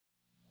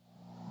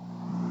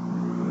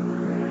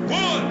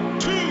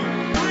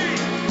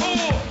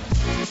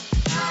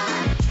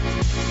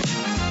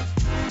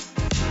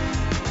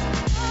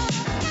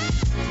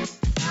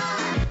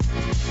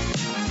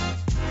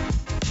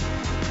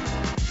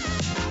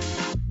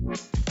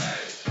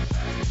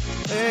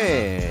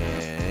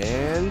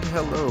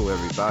hello,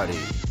 everybody,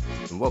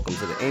 and welcome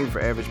to the Aim for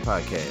Average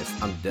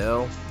podcast. I'm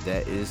Dell,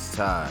 that is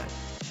Todd.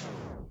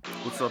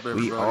 What's up,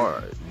 everybody? We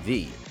are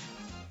the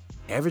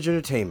average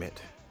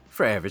entertainment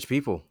for average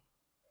people.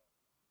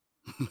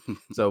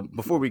 So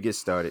before we get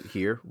started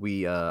here,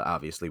 we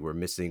obviously we're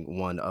missing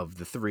one of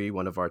the three,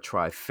 one of our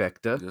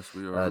trifecta. Yes,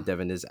 we are.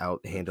 Devin is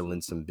out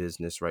handling some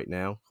business right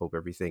now. Hope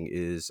everything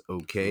is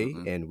okay,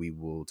 Absolutely. and we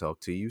will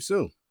talk to you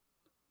soon.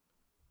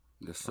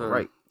 Yes, sir. All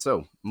right,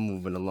 so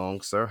moving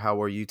along, sir.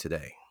 How are you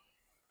today?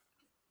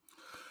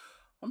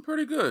 I'm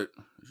pretty good.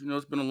 You know,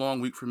 it's been a long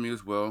week for me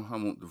as well. I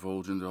won't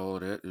divulge into all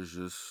of that. It's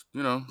just,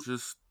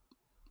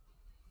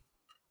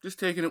 just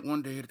taking it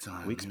one day at a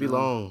time. Weeks be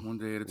long. One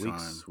day at a time.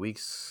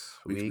 Weeks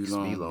be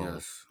long.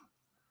 Yes.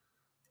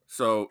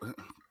 So,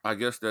 I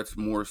guess that's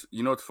more.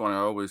 You know, it's funny.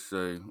 I always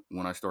say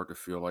when I start to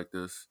feel like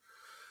this,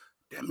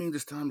 that means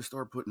it's time to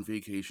start putting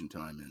vacation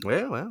time in.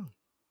 Well.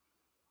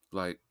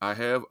 Like I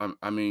have.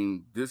 I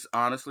mean, this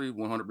honestly,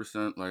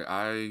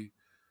 100%.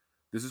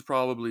 This is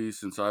probably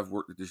since I've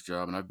worked at this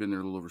job, and I've been there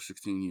a little over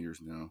 16 years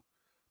now.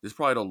 This is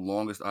probably the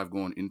longest I've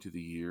gone into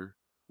the year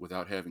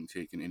without having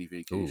taken any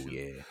vacation. Oh,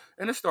 yeah.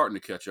 And it's starting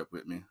to catch up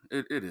with me.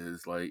 It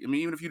is. Like, I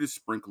mean, even if you just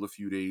sprinkle a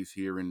few days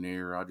here and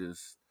there, I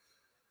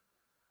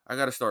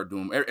got to start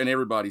doing it. And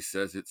everybody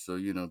says it, so,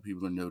 you know,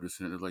 people are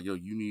noticing it. They're like, yo,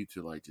 you need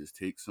to, like, just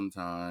take some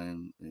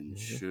time and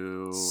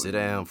chill. Sit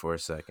down for a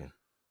second.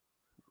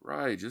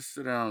 Right, just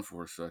sit down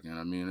for a second.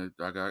 I mean,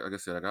 like I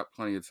said, I got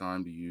plenty of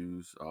time to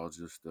use. I'll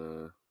just...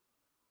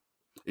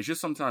 It's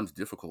just sometimes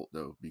difficult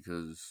though,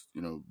 because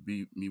you know,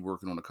 me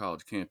working on a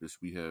college campus,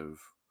 we have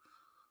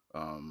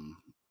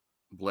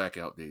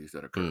blackout days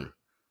that occur,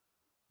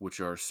 which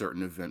are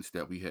certain events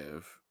that we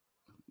have.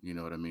 You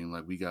know what I mean?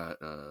 Like we got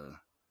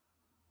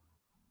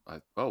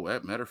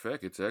matter of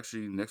fact, it's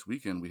actually next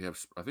weekend. We have,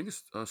 I think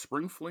it's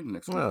Spring Fling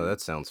next weekend. Oh, that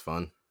sounds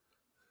fun.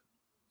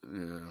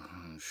 Yeah,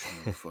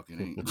 sure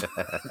fucking ain't.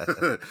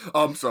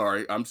 I'm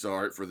sorry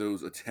for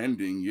those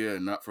attending. Yeah,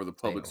 not for the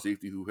public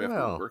safety who have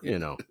to work. You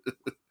know.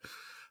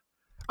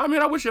 I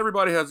mean, I wish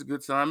everybody has a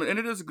good time, and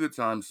it is a good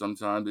time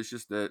sometimes. It's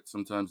just that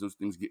sometimes those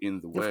things get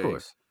in the way. Of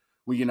course.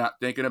 When you're not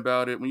thinking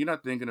about it, you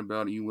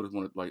would have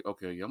wanted, like,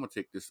 okay, I'm going to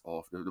take this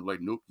off. They're like,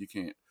 nope, you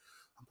can't.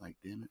 I'm like,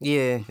 damn it.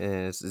 Yeah,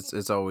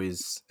 it's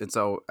always,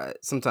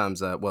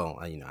 sometimes, I'll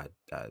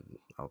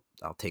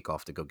take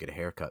off to go get a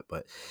haircut,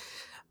 but,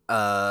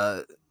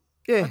 yeah.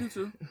 I do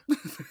too.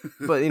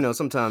 But, you know,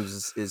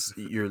 sometimes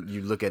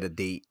you look at a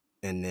date,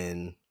 and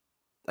then,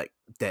 like,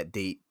 that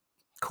date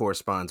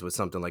corresponds with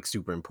something like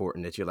super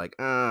important that you're like,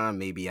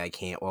 maybe I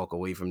can't walk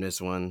away from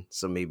this one,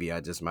 so maybe I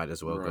just might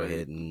as well go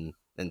ahead and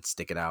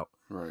stick it out.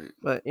 Right.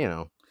 But you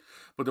know,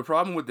 but the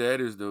problem with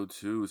that is though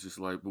too, it's just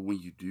like, but when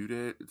you do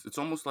that, it's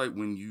almost like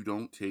when you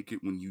don't take it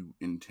when you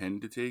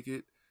intend to take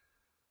it.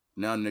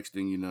 Now next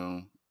thing you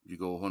know, you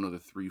go another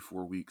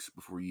 3-4 weeks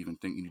before you even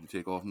think you need to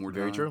take off more time.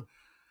 Very true.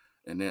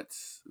 And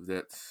that's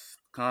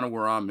kind of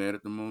where I'm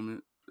at the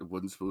moment. It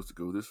wasn't supposed to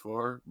go this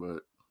far,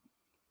 but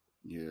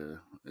yeah,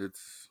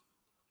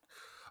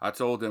 I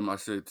told them, I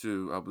said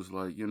too, I was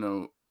like, you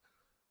know,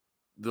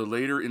 the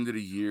later into the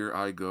year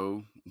I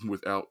go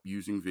without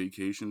using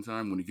vacation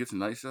time, when it gets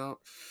nice out,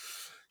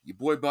 your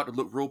boy about to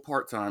look real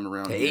part-time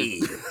around here. Hey,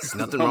 there's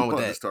nothing wrong with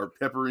that. Start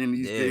peppering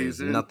these days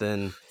in.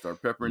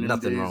 Start peppering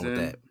nothing days wrong with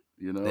in, that.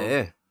 You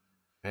know?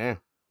 Yeah.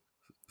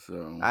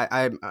 So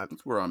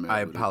that's where I'm at.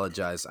 I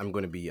apologize. I'm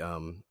going to be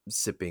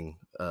sipping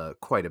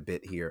quite a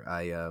bit here.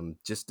 I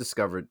just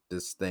discovered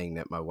this thing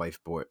that my wife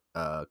bought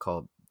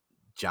called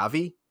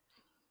Javi.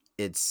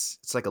 It's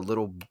like a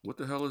little... What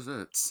the hell is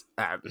that?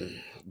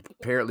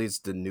 Apparently it's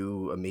the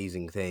new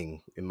amazing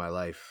thing in my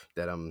life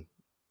that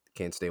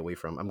can't stay away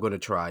from. I'm going to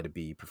try to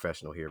be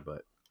professional here,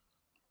 but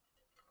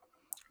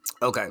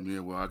okay. Yeah,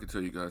 well, I can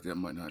tell you guys that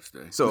might not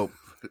stay. So,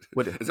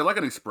 is it like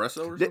an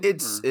espresso or something?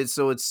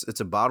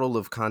 It's a bottle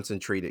of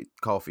concentrated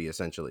coffee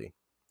essentially,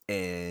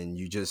 and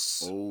you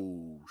just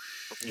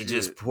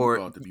pour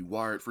about to be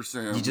wired for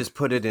Sam. You just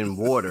put it in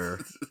water,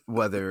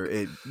 whether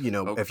it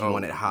if you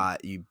want it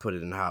hot, you put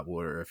it in hot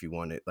water. If you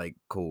want it like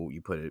cold,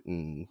 you put it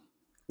in.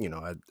 You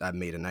know, I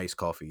made a nice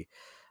coffee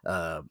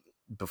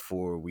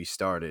before we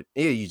started.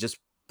 Yeah, you just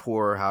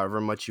pour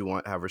however much you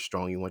want, however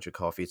strong you want your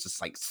coffee. It's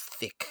just like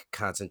thick,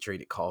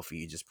 concentrated coffee.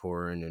 You just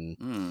pour in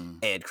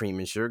and add cream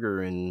and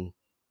sugar, and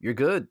you're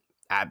good.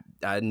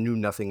 I knew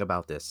nothing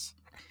about this,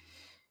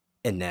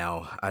 and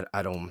now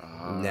I don't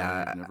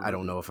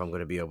know if I'm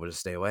going to be able to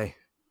stay away.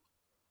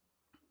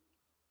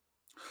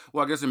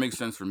 Well, I guess it makes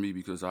sense for me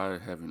because I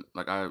haven't,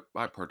 like, I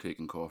partake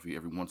in coffee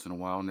every once in a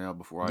while now.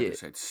 Before I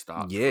just had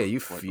stopped. Yeah, you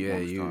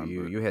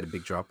had a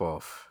big drop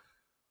off.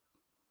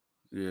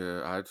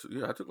 Yeah, I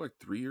took like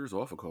 3 years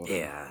off of coffee.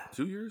 Yeah,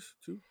 2 years,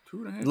 two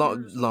and a half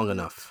years. Long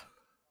enough.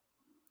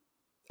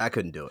 I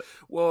couldn't do it.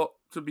 Well,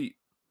 to be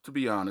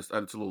honest,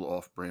 it's a little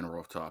off brand or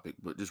off topic,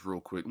 but just real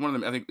quick, one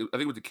of them, I think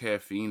it was the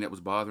caffeine that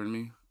was bothering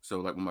me. So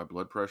like with my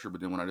blood pressure, but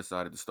then when I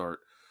started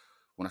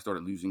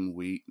losing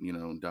weight, you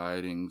know,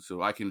 dieting,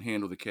 so I can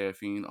handle the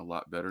caffeine a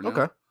lot better now.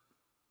 Okay.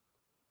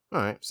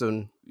 All right.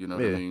 So you know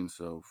what I mean.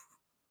 So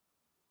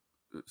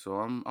So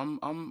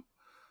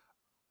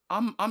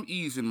I'm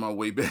easing my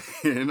way back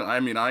in. I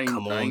mean,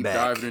 Come I on ain't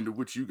diving back. into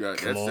what you got.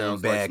 Come That on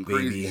sounds like back, some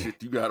crazy baby.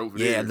 shit you got over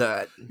Yeah,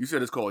 there. You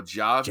said it's called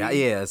Javi?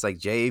 yeah, it's like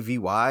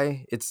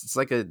JAVY. It's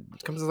like it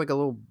comes in like a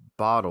little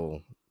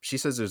bottle. She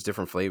says there's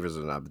different flavors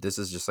or not, but this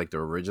is just like the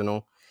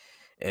original.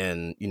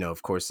 And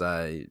of course,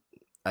 I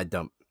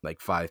dump like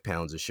 5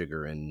 pounds of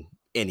sugar in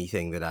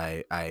anything that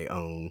I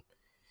own.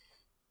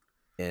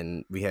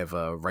 And we have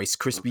a Rice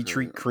Krispie Okay.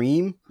 Treat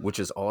cream, which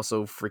is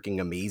also freaking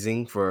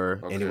amazing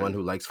for anyone Okay.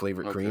 who likes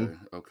flavored cream.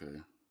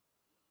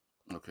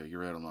 Okay,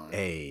 you're out of line.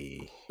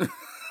 Hey,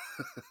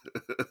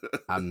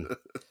 I'm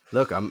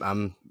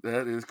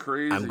That is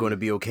crazy. I'm going to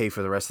be okay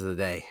for the rest of the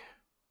day.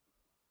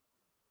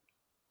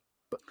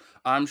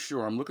 I'm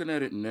sure. I'm looking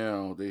at it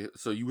now. I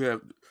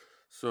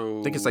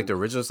think it's like the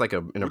original. It's like in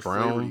a what flavor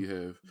brown. do you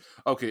have?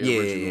 Okay, Yeah,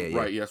 original. yeah.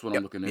 Right, yeah, that's what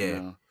I'm looking at Yeah.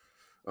 now.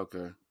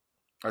 Okay.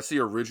 I see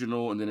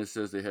original, and then it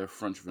says they have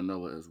French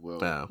vanilla as well.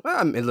 Well,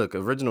 I mean, look,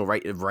 original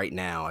right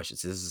now. I should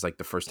say this is like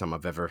the first time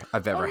I've ever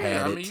had it.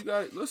 I mean, you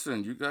got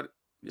it.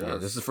 Yes. Yeah,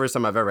 this is the first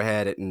time I've ever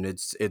had it, and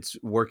it's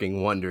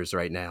working wonders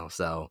right now.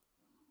 So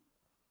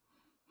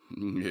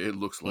yeah, it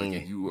looks like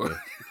it. You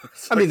are.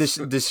 I mean, the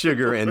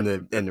sugar and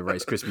the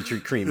Rice Krispie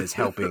Treat cream is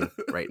helping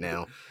right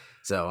now.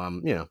 So I'll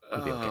be okay.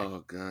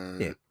 Oh god.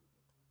 Yeah,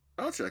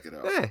 I'll check it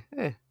out.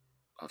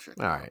 I'll check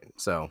it All out. right.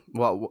 So,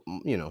 well,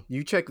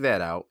 you check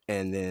that out,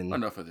 and then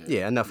Enough of that.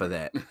 Yeah, enough of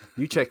that.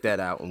 You check that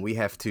out, and we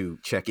have to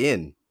check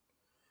in,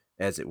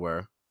 as it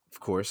were, of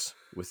course,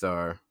 with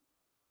our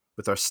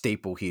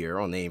staple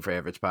here on the Aim for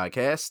Average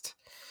podcast.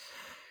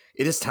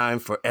 It is time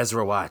for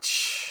Ezra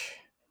Watch.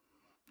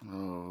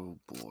 Oh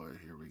boy,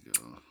 here we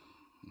go.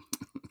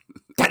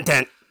 Dun,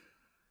 dun.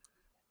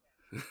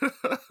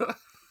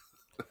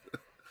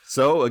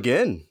 So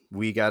again,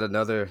 we got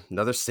another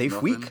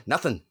safe week.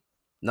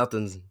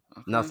 Nothing's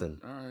Okay. nothing.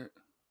 All right.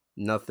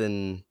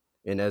 Nothing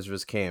in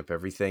Ezra's camp.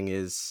 Everything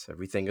is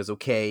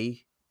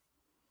okay.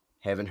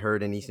 Haven't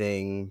heard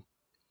anything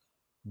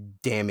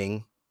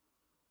damning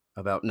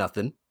about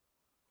nothing.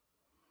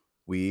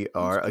 We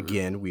are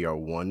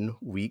 1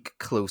 week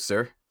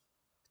closer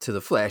to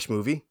the Flash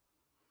movie.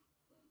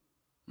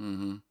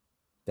 Mm-hmm.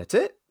 That's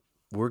it.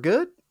 We're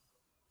good.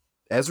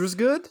 Ezra's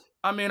good.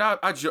 I mean,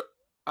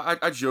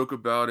 I joke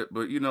about it,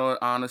 but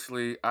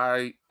honestly,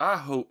 I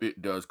hope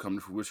it does come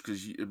to fruition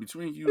because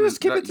between you Just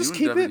keep it.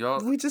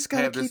 Devin, We just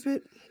gotta keep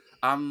it.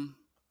 I'm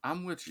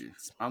with you.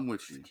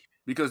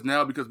 Because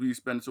we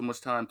spend so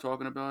much time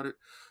talking about it,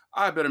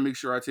 I better make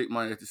sure I take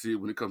my ass to see it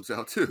when it comes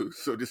out too.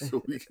 So just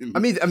so we can. I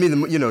mean, the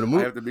movie.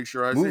 I have to make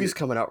sure movie's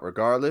coming out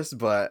regardless,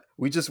 but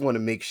we just want to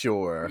make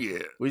sure.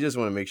 Yeah. We just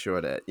want to make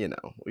sure that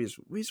we just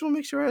want to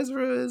make sure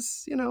Ezra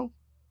is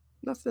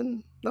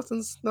nothing's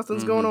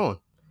going on,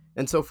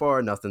 and so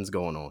far nothing's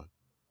going on,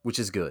 which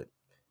is good.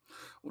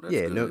 Well,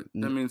 that's good.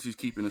 That means he's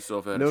keeping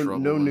himself out of trouble.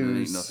 No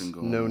news. Ain't nothing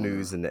going no on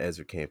news there. in the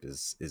Ezra camp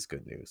is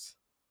good news.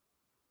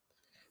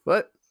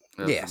 But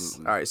Absolutely. Yes,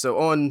 all right. So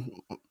on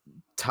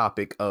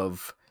topic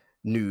of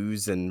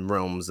news and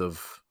realms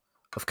of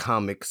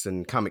comics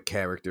and comic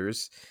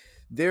characters,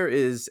 there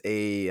is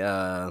a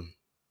I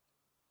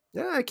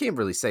can't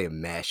really say a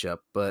mashup,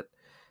 but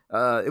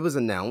it was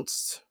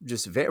announced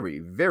just very,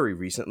 very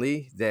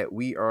recently that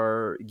we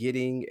are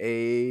getting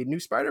a new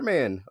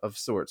Spider-Man of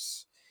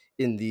sorts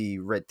in the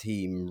Red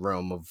Team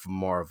realm of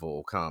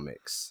Marvel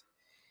Comics.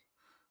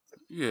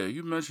 Yeah,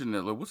 you mentioned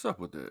that. Like, what's up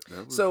with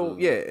that? So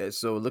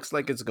it looks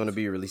like it's going to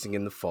be releasing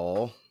in the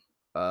fall,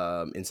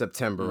 in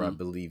September, I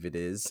believe it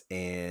is,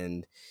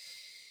 and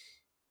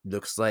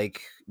looks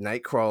like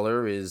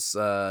Nightcrawler is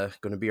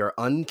going to be our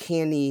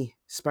Uncanny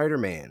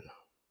Spider-Man.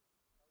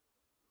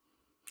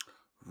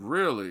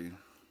 Really?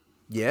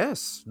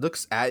 Yes,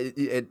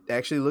 it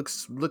actually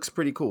looks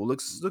pretty cool.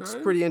 Looks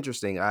pretty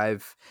interesting.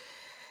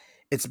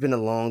 It's been a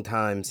long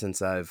time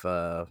since I've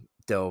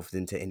delved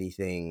into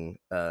anything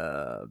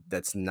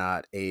that's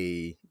not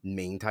a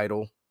main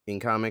title in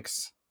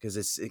comics,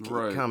 because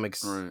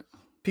comics. Right.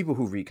 People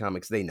who read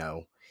comics, they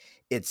know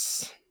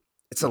it's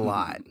a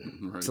lot.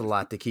 Right. It's a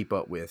lot to keep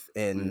up with,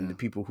 and the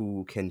people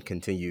who can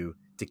continue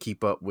to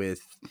keep up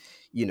with,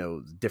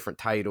 different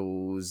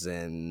titles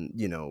and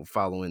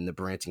following the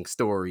branching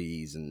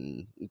stories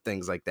and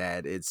things like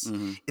that. It's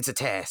a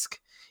task.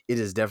 It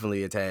is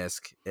definitely a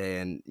task,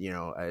 and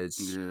I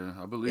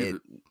believe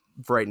it.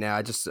 Right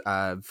now,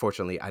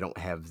 fortunately I don't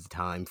have the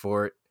time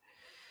for it.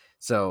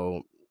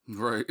 So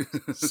right.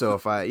 So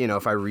if I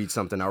read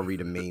something, I'll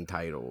read a main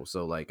title.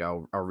 So like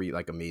I'll read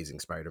like Amazing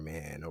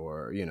Spider-Man,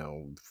 or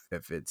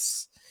if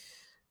it's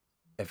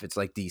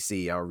like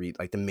DC, I'll read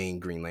like the main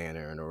Green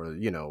Lantern, or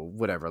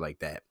whatever like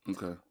that.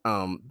 Okay.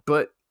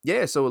 But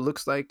yeah, so it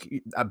looks like,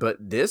 but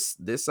this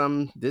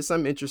I'm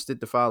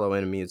interested to follow,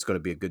 and I mean it's going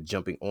to be a good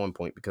jumping on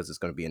point because it's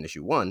going to be in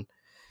issue 1.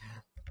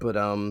 But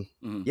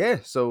yeah,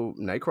 so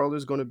Nightcrawler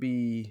is going to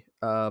be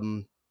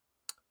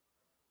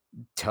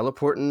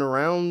teleporting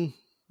around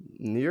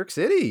New York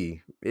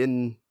City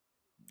in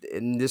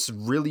this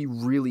really,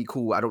 really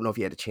cool. I don't know if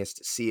you had a chance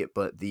to see it,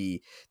 but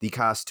the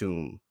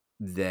costume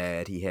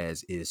that he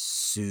has is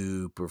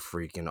super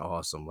freaking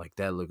awesome. Like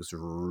that looks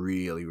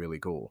really, really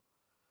cool.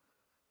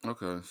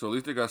 Okay, so at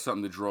least they got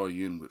something to draw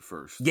you in with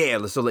first.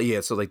 Yeah, so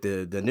like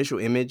the initial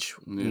image,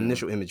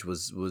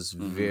 was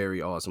Mm-hmm.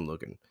 very awesome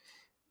looking,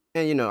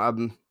 and you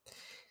know,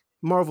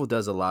 Marvel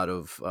does a lot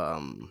of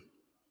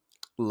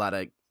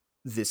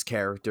this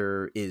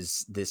character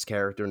is this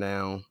character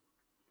now.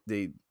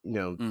 They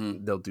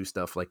they'll do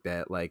stuff like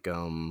that, like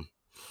the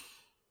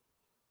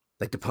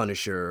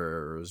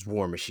Punisher's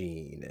War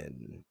Machine,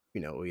 and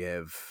we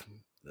have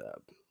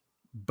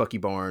Bucky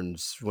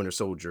Barnes, Winter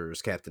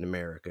Soldier's Captain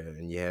America,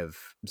 and you have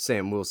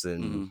Sam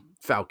Wilson,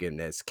 Falcon,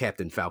 as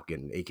Captain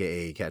Falcon,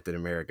 aka Captain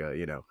America.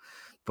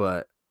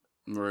 But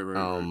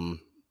right.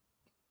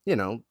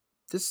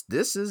 This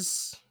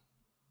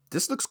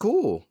looks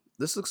cool.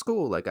 This looks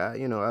cool. Like I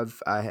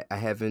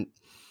haven't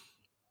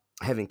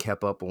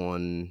kept up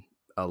on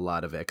a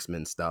lot of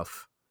X-Men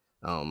stuff,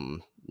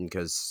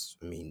 because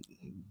I mean,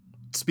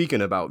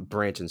 speaking about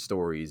branching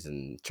stories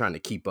and trying to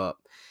keep up,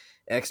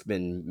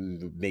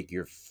 X-Men make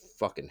your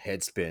fucking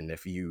head spin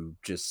if you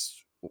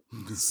just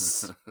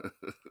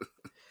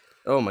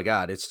oh my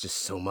god, it's just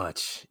so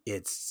much.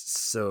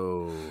 It's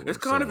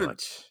kind of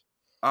much.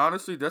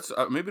 Honestly, that's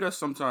maybe that's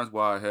sometimes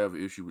why I have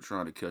an issue with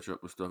trying to catch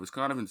up with stuff. It's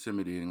kind of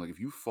intimidating. Like if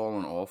you've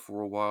fallen off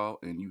for a while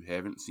and you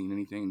haven't seen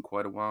anything in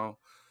quite a while,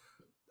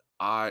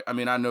 I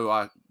mean I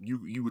know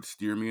you would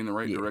steer me in the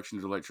right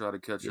direction to like try to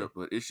catch up,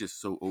 but it's just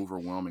so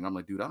overwhelming. I'm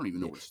like, dude, I don't even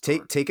know where to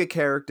start. Take a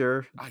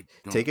character.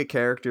 Take a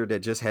character that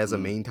just has a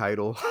main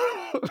title.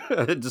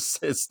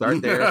 Just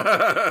start there.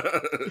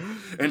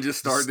 And just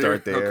start there.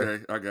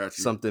 Okay, I got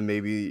you. Something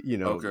maybe,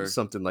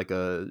 something like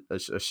a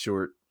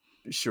short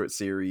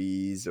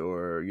series,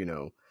 or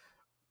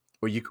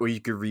or you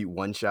could read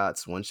one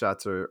shots. One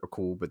shots are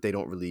cool, but they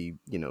don't really,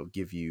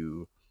 give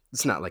you,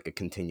 it's not like a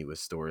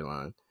continuous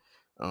storyline.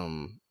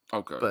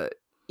 Okay. But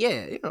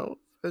yeah,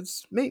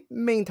 it's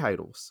main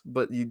titles,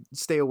 but you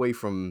stay away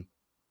from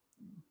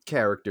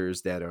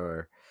characters that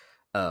are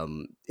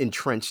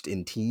entrenched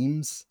in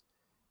teams,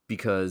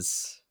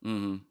 because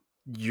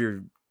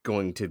you're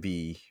going to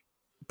be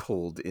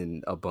pulled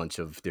in a bunch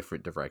of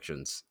different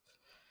directions.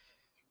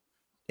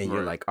 And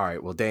you're like, all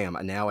right, well, damn,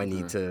 now I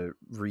need to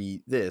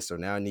read this, or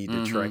now I need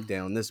to track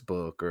down this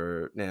book,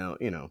 or now,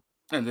 And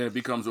then it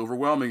becomes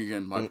overwhelming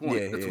again. My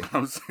point. That's what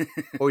I'm saying.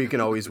 Or you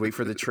can always wait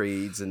for the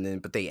trades,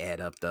 but they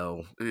add up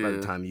though. Yeah. By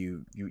the time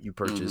you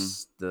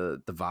purchase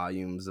the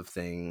volumes of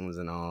things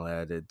and all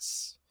that,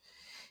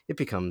 it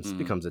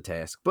becomes a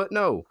task. But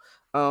no,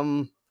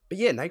 but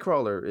yeah,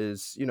 Nightcrawler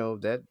is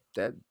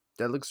that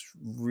looks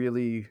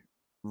really,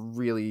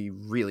 really,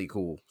 really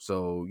cool.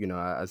 So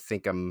I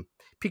think I'm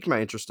piqued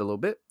my interest a little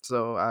bit.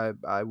 So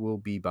I will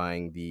be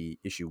buying the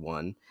issue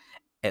 1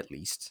 at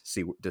least,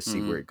 see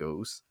where it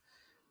goes.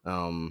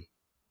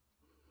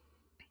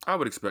 I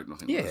would expect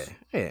nothing less.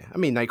 Yeah. I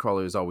mean,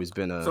 Nightcrawler has always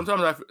been a.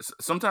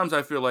 Sometimes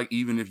I feel like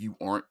even if you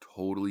aren't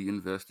totally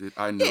invested,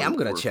 I know. Yeah, I'm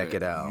gonna check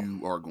it out.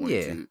 You are going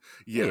to.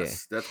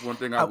 Yes, that's one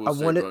thing I will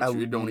say about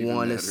you. It don't even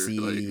matter.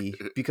 See,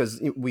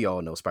 because we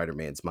all know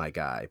Spider-Man's my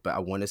guy, but I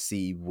want to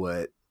see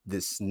what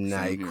this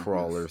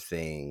Nightcrawler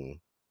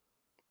thing.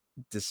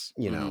 This,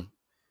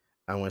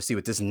 I want to see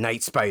what this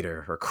Night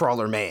Spider or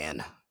Crawler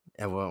Man.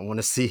 I want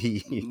to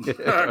see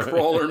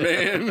Crawler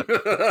Man.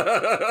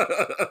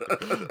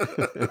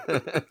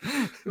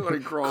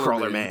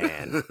 Crawler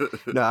Man.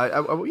 No,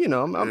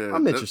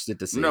 I'm interested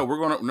to see. No,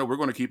 we're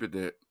gonna keep it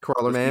that.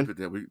 Crawler Man. Keep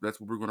it that. That's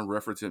what we're gonna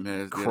reference him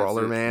as.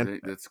 Crawler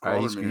Man. That's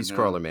Crawler Man. He's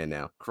Crawler Man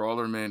now.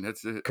 Crawler Man.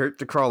 That's it. Kurt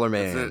the Crawler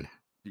Man. That's it.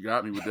 You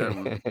got me with that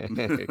one.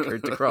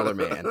 Kurt the Crawler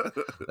Man.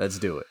 Let's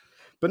do it.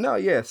 But no,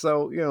 yeah.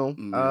 So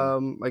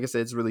like I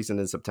said, it's releasing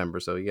in September,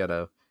 so you got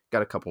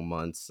a couple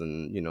months,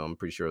 and I'm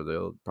pretty sure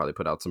they'll probably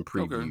put out some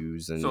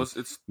previews and so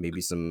it's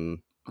maybe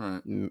some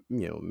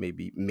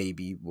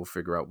maybe we'll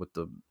figure out what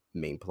the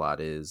main plot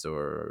is,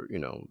 or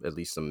at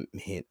least some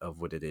hint of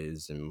what it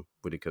is and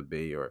what it could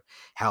be, or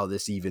how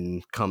this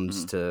even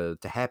comes to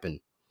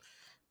happen.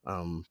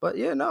 But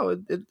yeah, no,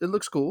 it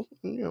looks cool.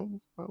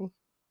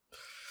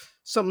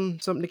 Something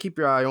to keep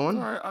your eye on.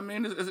 All right. I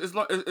mean, as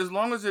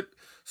long as it.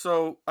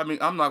 So I mean,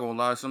 I'm not gonna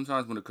lie.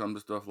 Sometimes when it comes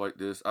to stuff like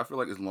this, I feel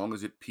like as long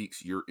as it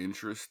piques your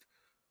interest,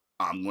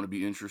 I'm gonna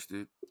be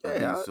interested.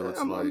 Yeah, so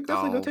I'm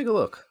definitely gonna take a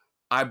look.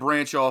 I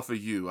branch off of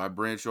you. I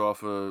branch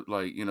off of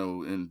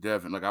in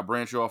Devin. Like I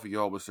branch off of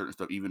y'all with certain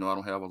stuff, even though I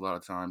don't have a lot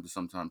of time to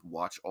sometimes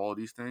watch all of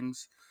these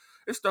things.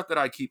 It's stuff that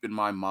I keep in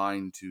my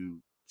mind to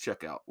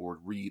check out or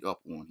read up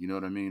on. You know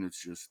what I mean?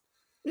 It's just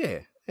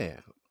yeah.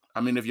 I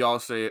mean, if y'all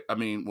say it, I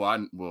mean,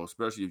 well,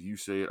 especially if you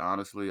say it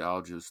honestly,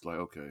 I'll just like,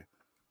 okay,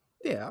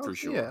 for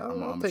sure, yeah, I'm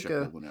gonna check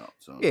that one out.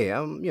 So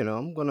yeah,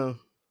 I'm gonna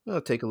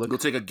take a look. Go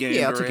take a gander.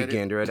 Yeah, I'll take a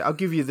gander at it. I'll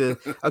give you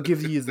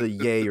the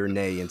yay or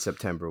nay in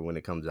September when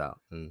it comes out,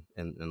 and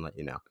let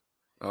you know.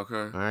 Okay.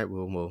 All right.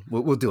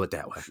 We'll do it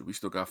that way. We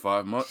still got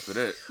 5 months for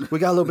that. We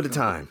got a little bit of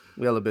time.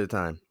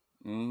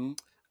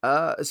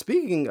 Mm-hmm.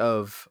 Speaking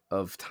of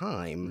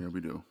time, yeah,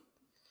 we do.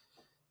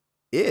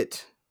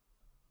 It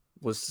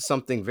was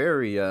something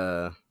very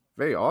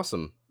very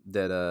awesome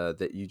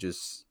that you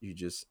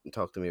just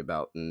talked to me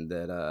about, and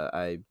that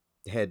I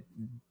had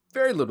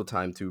very little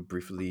time to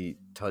briefly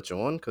touch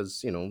on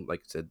because like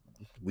I said,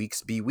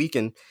 weeks be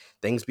weekend,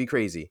 things be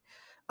crazy.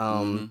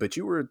 Mm-hmm. But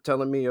you were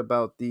telling me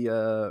about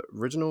the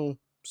original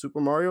Super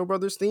Mario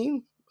Brothers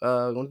theme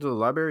going to the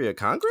Library of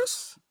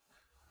Congress.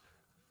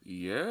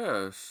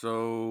 Yeah,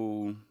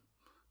 so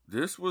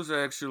this was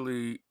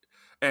actually,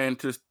 and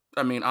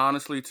I mean,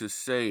 honestly, to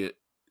say it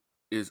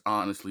is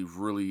honestly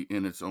really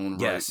in its own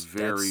right, Yes,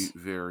 very, that's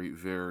very,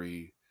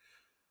 very,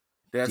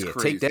 that's yeah.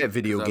 Take that, crazy. Because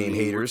video I game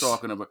mean, we're haters.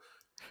 talking about,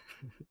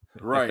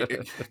 right,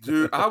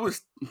 dude. I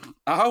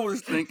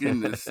was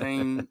thinking the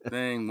same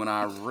thing when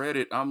I read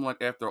it. I'm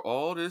like, after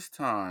all this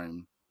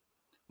time,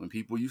 when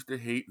people used to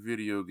hate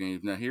video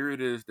games, now here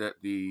it is that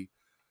the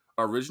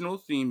original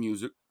theme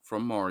music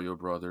from Mario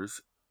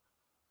Brothers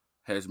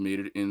has made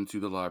it into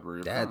the Library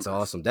of That's Congress.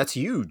 awesome. That's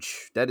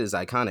huge. That is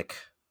iconic.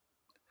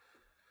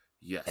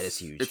 That is Yes,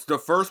 huge. it's the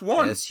first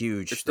one. That's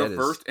huge. It's the That is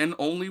first and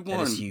only that is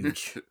one.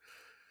 huge.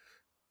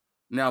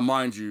 Now,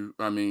 mind you,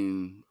 I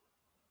mean,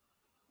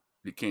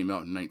 it came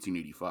out in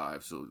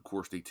 1985, so of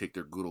course they take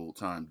their good old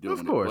time Of doing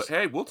it. But course.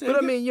 hey, we'll But I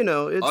take it.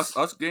 mean,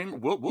 Us gamer,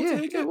 we'll yeah,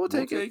 take yeah, it. we'll We'll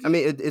take it. take I it.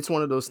 mean, it's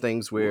one of those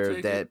things We'll where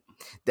take it.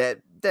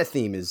 that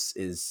theme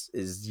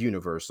is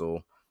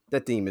universal.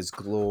 That theme is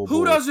Who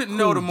global. doesn't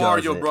know the Who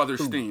Mario doesn't? Brothers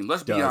Who theme?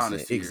 Let's be honest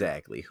doesn't? here.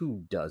 Exactly.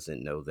 Who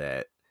doesn't know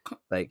that?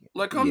 Like,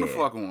 Like, come the yeah,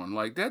 fuck on.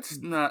 Like, that's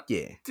not,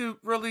 yeah, dude.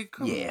 Really,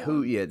 come yeah.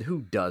 on.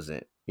 Who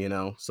doesn't?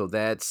 So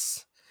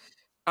that's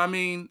I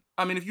mean,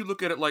 if you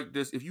look at it like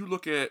this, if you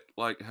look at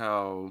like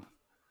how,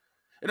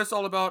 and it's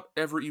all about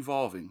ever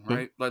evolving, hmm,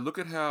 right? Like, look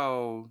at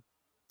how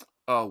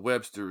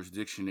Webster's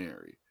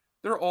dictionary,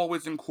 they're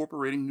always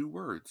incorporating new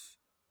words.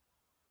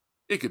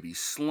 It could be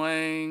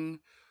slang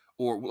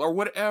or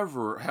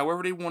whatever,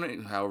 however they want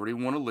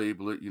to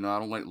label it. I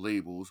don't like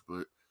labels,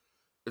 but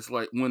it's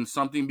like when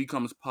something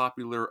becomes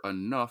popular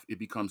enough, it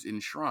becomes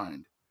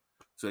enshrined.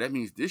 So that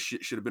means this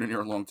shit should have been in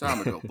here a long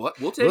time ago. But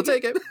we'll we'll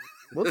take it. take it.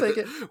 We'll take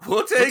it. We'll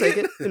We'll take take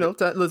it.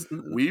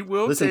 it. We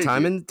will Listen,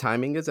 take it.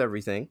 timing is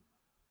everything.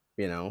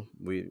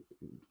 We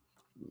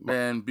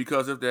And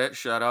because of that,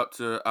 shout out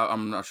to,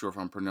 I'm not sure if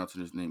I'm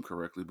pronouncing his name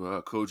correctly,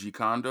 but Koji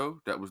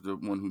Kondo. That was the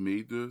one who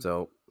made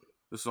so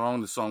the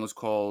song. The song is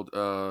called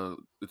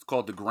it's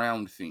called The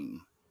Ground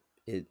Theme.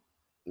 it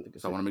like I So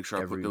I said, want to make sure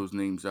I put every those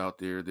names out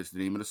there. That's the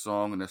name of the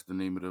song, and that's the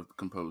name of the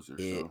composer.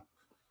 it So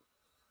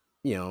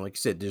like I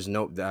said, there's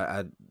no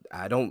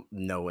I don't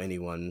know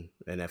anyone,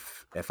 and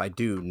if I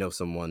do know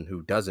someone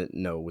who doesn't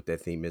know what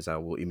that theme is, I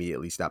will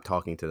immediately stop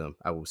talking to them.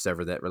 I will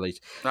sever that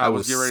relation. I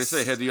was getting ready to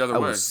say head the other I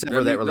will way.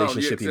 sever That that means no, yeah,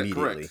 relationship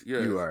immediately. correct. Yeah,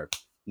 You are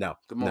no,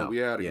 come on, no,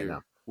 we out of yeah, here.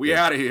 no, We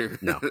yeah, out of here.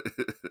 no,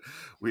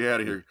 We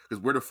out of yeah, here.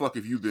 Because where the fuck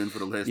have you been for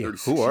the last yeah.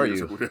 Who 36 are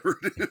years or you? whatever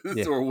it is,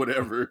 Yeah, or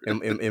whatever?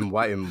 and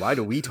why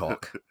do we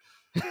talk?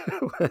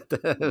 What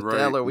the Right?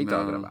 hell are we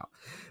talking No, about?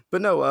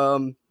 But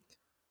no,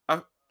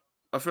 I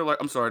I feel like,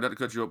 I'm sorry not to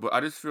cut you up, but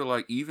I just feel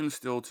like even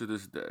still to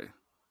this day,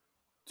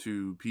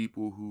 to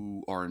people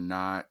who are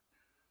not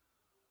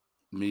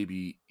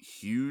maybe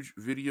huge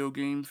video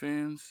game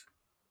fans,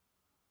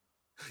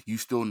 you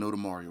still know the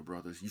Mario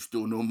Brothers. You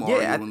still know yeah,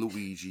 Mario and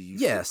Luigi. You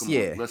still, yes, come on.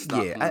 yeah, Let's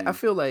stop yeah. I playing.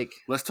 feel like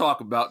Let's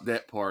talk about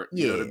that part.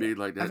 You know what I yeah, mean?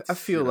 Like I that's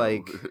feel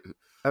like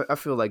I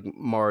feel like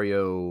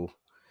Mario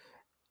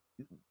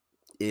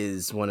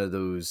is one of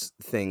those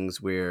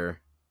things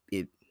where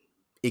it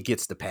it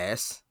gets the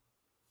pass,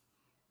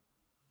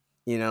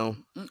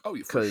 Oh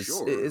yeah, for because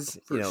sure, it's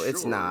for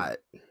it's sure, not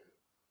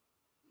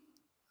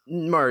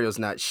Mario's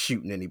not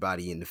shooting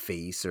anybody in the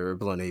face or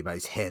blowing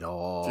anybody's head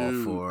off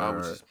dude. I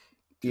was or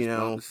you just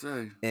about to know,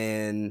 say.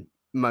 and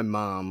my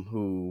mom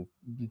who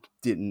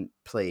didn't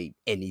play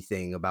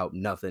anything about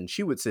nothing,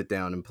 she would sit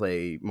down and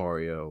play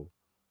Mario,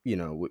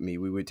 with me.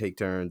 We would take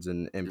turns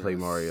and play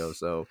Mario. Yes,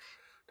 So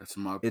that's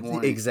my it's point.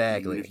 Even if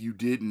exactly. you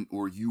didn't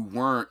or you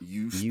weren't,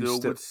 you You still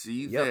still would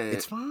see Yep,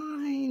 it's that,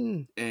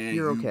 fine. and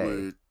You're you okay.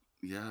 would,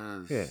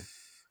 yes, Yeah.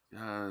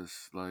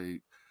 yes,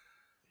 like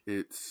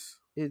it's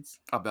It's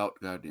about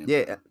goddamn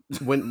yeah.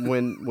 time.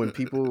 When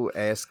people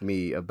ask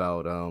me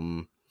about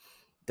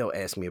they'll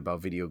ask me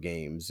about video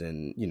games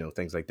and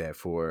things like that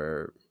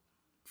for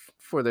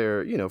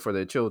their for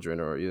their children,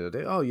 or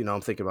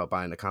I'm thinking about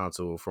buying a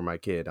console for my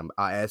kid.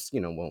 I ask,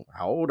 well,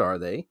 how old are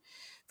they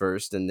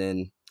first, and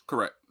then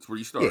Correct. That's where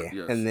you start.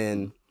 yeah, and Yes.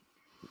 then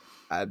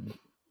I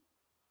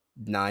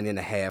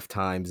 9.5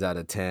 times out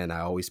of 10 I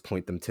always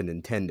point them to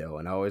Nintendo,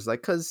 and I always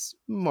like, because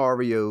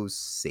Mario's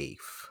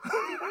safe.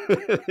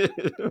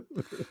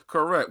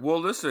 Correct. Well,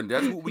 listen,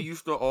 that's what we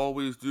used to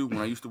always do when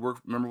I used to work.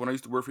 Remember when I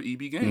used to work for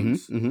EB Mm-hmm,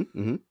 Games? mm-hmm,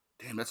 mm-hmm.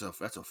 Damn, that's a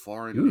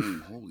foreign name.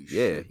 Oof. Holy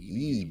Yeah, shit,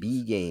 EB EB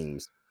Games.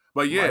 Games.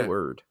 But My yeah,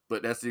 word.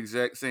 but that's the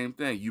exact same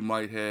thing. You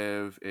might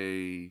have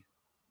a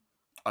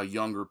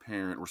younger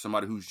parent or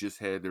somebody who's just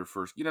had their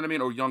first, you know what I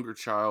mean, or younger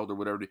child or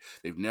whatever.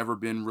 They've never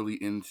been really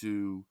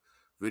into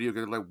video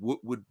games. Like,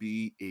 what would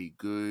be a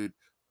good?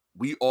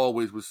 We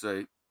always would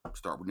say,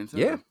 start with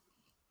Yeah. Nintendo.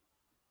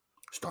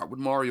 Start with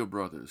Mario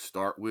Brothers.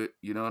 Start with,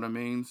 you know what I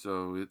mean.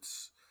 So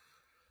it's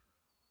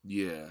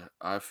Yeah,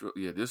 I feel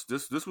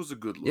this was a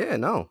good look. Yeah,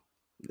 no,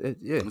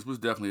 This was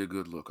definitely a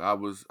good look. I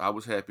was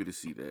happy to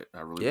see that.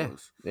 I really yeah,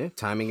 was. yeah.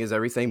 Timing is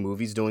everything.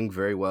 Movie's doing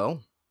very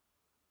well.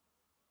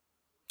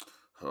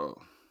 Oh,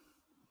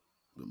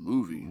 the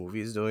movie.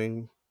 Movie is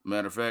doing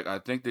Matter of fact, I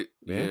think that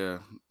yeah.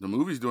 the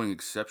movie's doing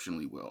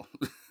exceptionally well.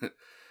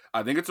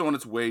 I think it's on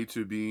its way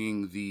to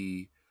being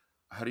the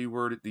how do you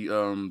word it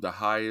the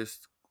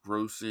highest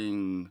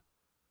grossing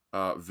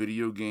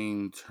video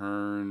game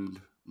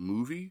turned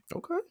movie.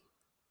 Okay, If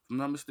I'm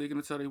not mistaken,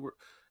 that's how they work.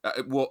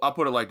 Well, I'll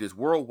put it like this: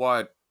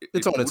 worldwide,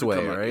 it's on its would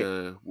it way, come out?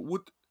 right?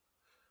 What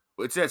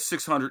it's at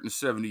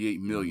 $678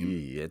 million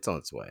Yeah, it's on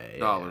its way.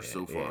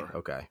 so Yeah. far.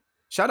 Okay.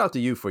 Shout out to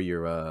you for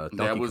your That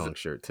Donkey was Kong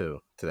shirt too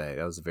today.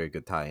 That was a very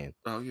good tie-in.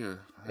 oh yeah.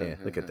 Hey Yeah,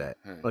 hey look at hey that.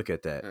 hey Look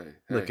at that. hey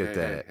hey Look at hey hey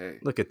that. hey.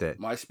 Look at that.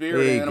 My There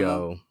spirit you animal.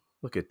 go.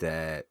 Look at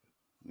that.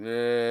 Look at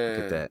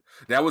Yeah, that.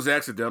 that was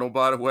accidental,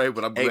 by the way,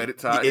 but I'm glad it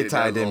tied. It That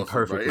tied was in awesome,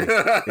 perfectly.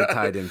 right? It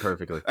tied in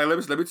perfectly. Hey, let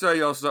me tell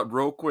y'all something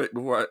real quick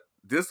before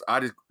this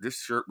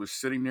shirt was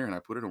sitting there and I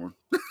put it on.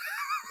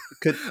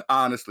 Could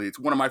Honestly, it's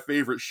one of my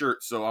favorite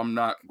shirts, so I'm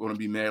not going to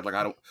be mad.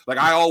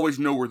 I always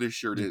know where this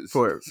shirt is.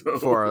 for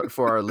So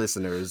our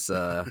listeners,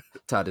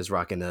 Todd is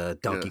rocking a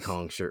Donkey yes,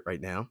 Kong shirt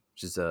right now,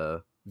 which is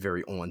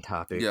very on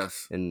topic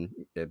yes, and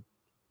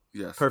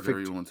yes, very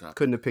perfect. on topic.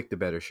 Couldn't have picked a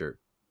better shirt.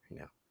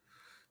 Yeah.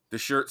 The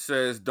shirt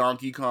says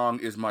Donkey Kong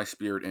is my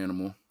spirit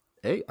animal.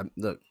 Hey,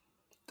 look,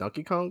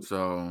 Donkey Kong.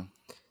 So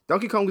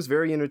Donkey Kong was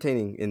very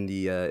entertaining in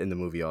the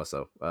movie.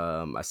 Also,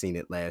 I seen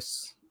it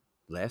last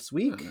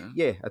week. man.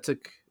 Yeah, I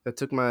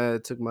took my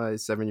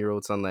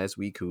 7-year-old son last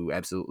week who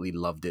absolutely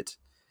loved it.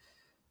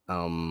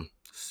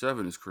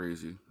 7 is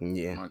crazy.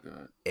 Yeah, My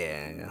God.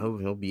 yeah,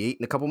 he'll be 8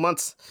 in a couple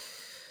months.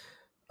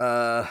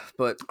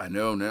 But I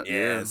know that.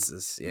 yeah,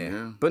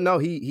 Yeah. But no,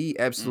 he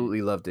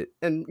absolutely loved it.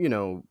 And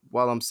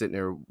while I'm sitting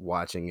there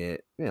watching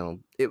it,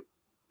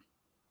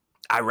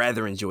 I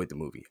rather enjoyed the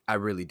movie. I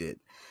really did.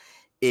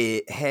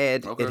 It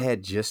had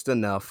just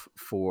enough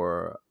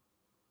for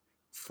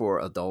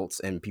adults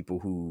and people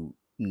who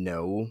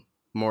know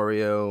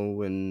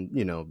Mario and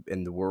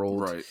in the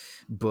world, Right.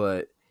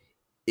 but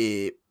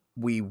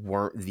we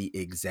weren't the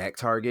exact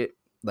target.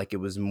 Like, it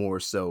was more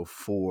so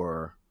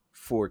for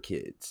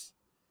kids.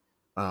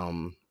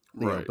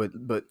 Right.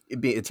 But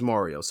it's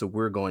Mario, so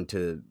we're going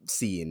to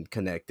see and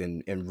connect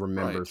and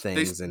remember Right.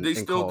 things They and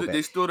still call did, back.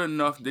 they still did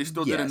enough. They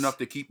still did Yes. enough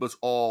to keep us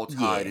all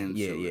tied Yeah, into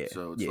yeah, it.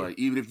 So it's yeah. like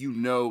even if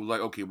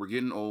like okay, we're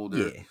getting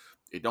older. Yeah.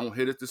 It don't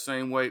hit it the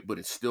same way, but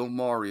it's still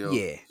Mario.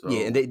 Yeah, So,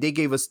 yeah, and they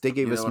gave us what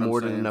I'm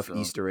more than saying? enough So,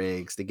 Easter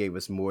eggs. They gave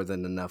us more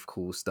than enough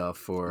cool stuff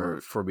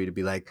for right. me to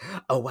be like,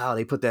 oh wow,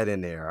 they put that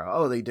in there. Or,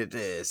 oh, they did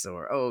this,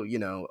 or oh,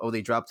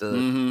 they dropped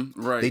the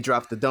Right. they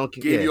dropped the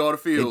Donkey. Gave Yeah, you all the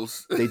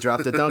feels. they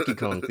dropped the Donkey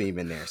Kong theme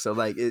in there. So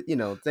like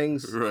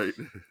things. Right.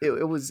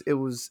 It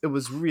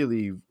was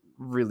really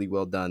really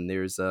well done.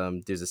 There's a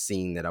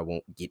scene that I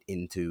won't get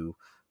into,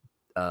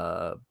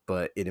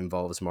 but it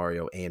involves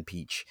Mario and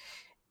Peach,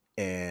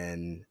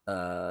 and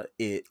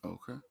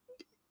Okay.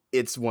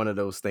 it's one of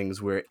those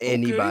things where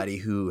anybody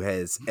who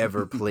has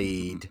ever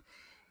played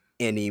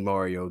any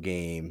Mario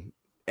game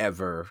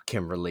ever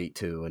can relate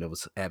to, and it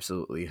was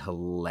absolutely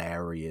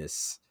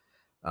hilarious.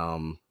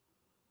 Okay.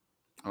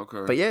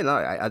 But yeah, no,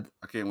 I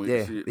can't wait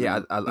to see it. yeah,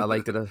 Man. I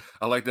liked it.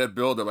 I like that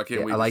build up. I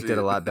can't wait. I to liked see it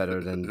a lot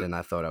better than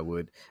I thought I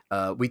would.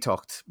 We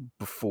talked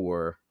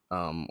before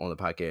on the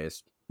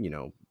podcast,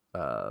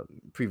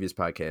 previous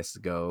podcasts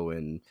ago,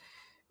 and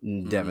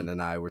Devin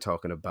and I were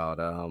talking about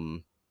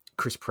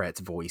Chris Pratt's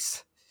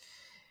voice.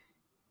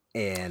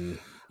 And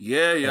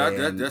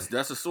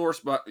that's a sore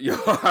spot.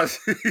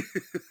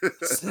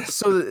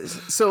 so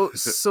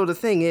the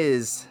thing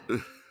is,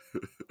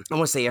 I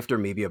want to say after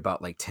maybe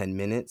about like 10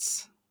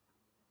 minutes,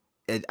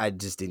 I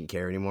just didn't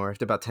care anymore.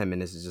 After about 10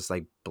 minutes, it's just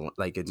like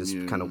it just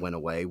kind of went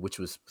away, which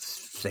was,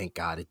 thank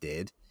God it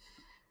did.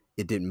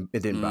 It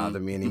didn't bother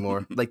me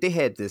anymore. Like they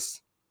had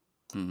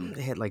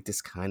like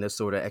this kind of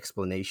sort of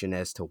explanation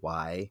as to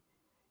why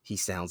he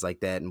sounds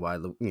like that and why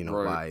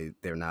why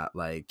they're not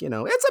like it's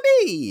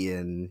a me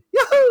and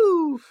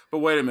yahoo. But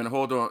wait a minute,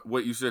 hold on.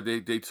 What you said they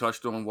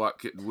touched on what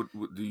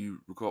do you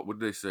recall? What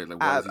did they say? Like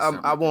why does he sound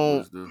I like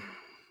won't.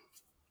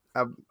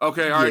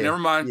 Okay, all right, never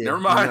mind. Yeah,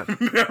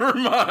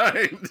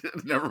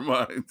 never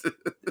mind.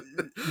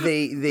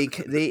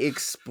 They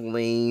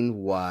explain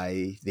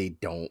why they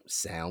don't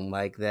sound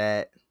like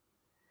that.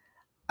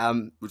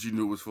 But you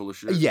knew it was full of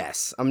shit.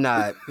 Yes, I'm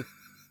not.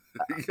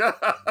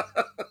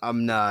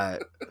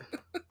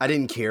 I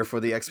didn't care for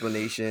the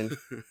explanation,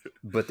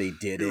 but they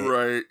did it.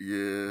 Right,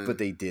 yeah. But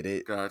they did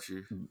it. Got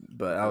you.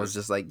 But I was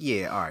just like,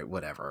 yeah, all right,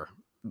 whatever.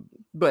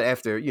 But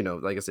after,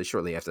 like I said,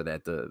 shortly after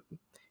that,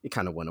 it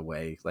kind of went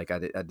away. Like I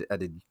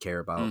didn't care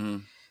about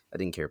I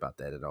didn't care about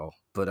that at all.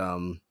 But I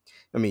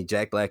mean,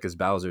 Jack Black as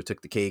Bowser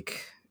took the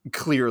cake.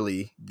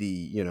 Clearly,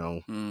 the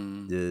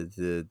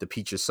the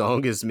Peaches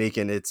song is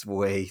making its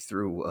way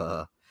through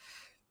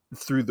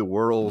the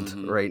world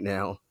right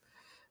now.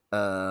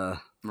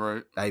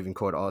 Right. I even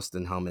caught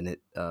Austin humming it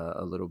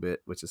a little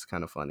bit, which is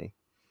kind of funny.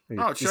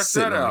 Oh, Just check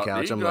sitting that on the out. There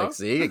couch. you I'm go. like,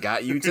 see, it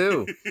got you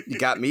too. You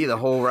got me the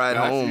whole ride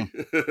Got home.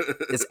 you.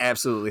 It's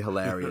absolutely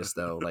hilarious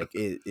though. Like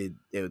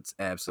it's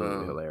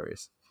absolutely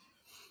hilarious.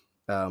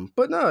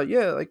 But no,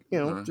 yeah, like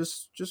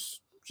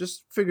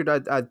just figured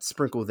I'd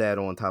sprinkle that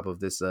on top of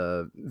this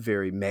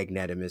very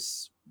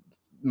magnanimous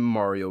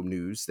Mario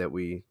news that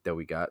we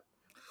got,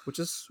 which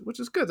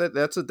is good.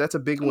 That's a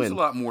big There's win. a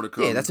lot more to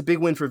come. Yeah, that's a big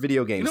win for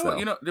video games. You know what?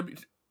 Though. You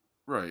know,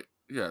 right?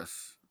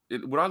 Yes.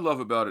 What I love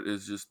about it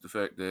is just the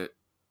fact that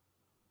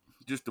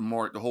just the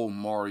whole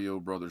Mario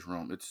Brothers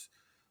realm. It's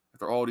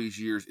after all these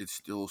years, it's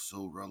still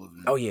so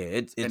relevant. Oh yeah,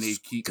 it's and they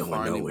keep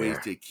finding ways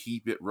to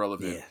keep it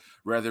relevant. Yeah.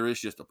 Whether it's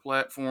just a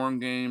platform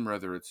game,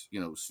 whether it's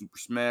Super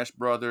Smash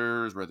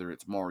Brothers, whether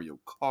it's Mario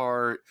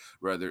Kart,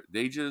 whether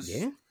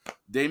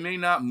they may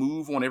not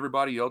move on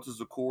everybody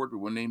else's accord, but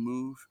when they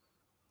move,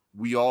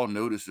 we all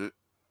notice it.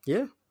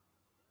 Yeah.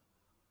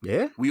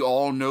 Yeah. We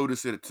all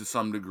notice it to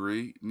some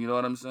degree. You know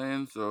what I'm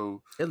saying?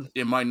 So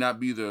it might not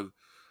be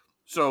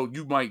so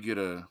you might get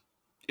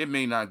it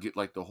may not get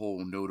like the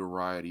whole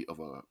notoriety of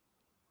a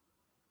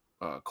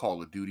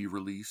Call of Duty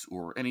release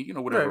or any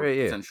whatever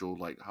potential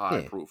like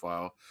high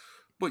profile,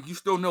 but you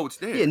still know it's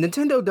there. Yeah,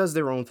 Nintendo does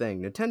their own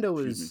thing.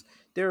 Nintendo is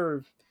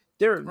they're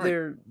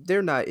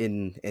not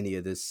in any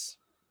of this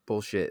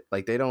bullshit.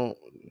 Like they don't.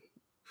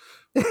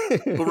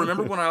 But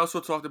remember when I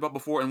also talked about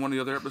before in one of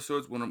the other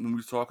episodes when we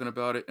was talking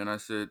about it, and I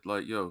said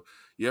like, "Yo,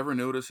 you ever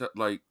notice that,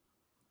 like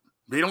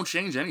they don't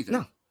change anything?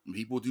 No.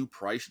 People do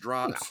price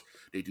drops.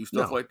 They do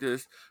stuff like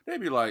this. They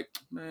be like,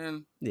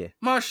 man,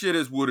 my shit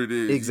is what it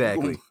is.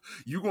 Exactly.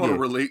 You're going to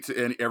relate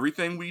to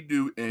everything we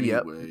do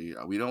anyway.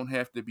 Yep. We don't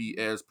have to be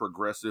as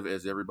progressive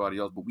as everybody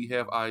else, but we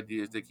have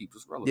ideas that keep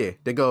us relevant. Yeah,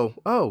 they go,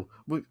 oh,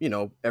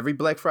 every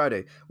Black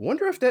Friday.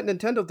 Wonder if that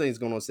Nintendo thing's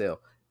going on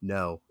sale.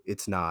 No,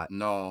 it's not.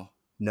 No.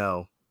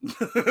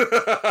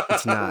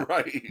 It's not.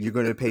 Right. You're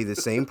going to pay the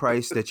same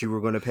price that you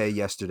were going to pay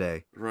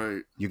yesterday.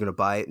 Right. You're going to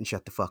buy it and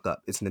shut the fuck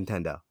up. It's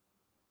Nintendo.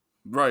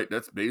 Right,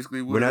 that's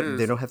basically what it is.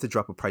 They don't have to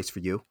drop a price for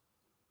you.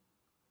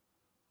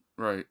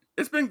 Right.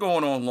 It's been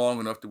going on long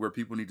enough to where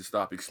people need to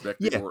stop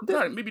expecting, or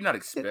maybe not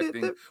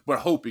expecting, but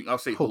hoping. I'll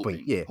say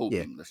hoping. Yeah,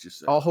 hoping. Let's just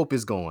say all hope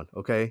is gone.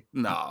 Okay.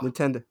 Nah,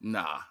 Nintendo.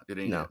 Nah, it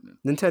ain't happening.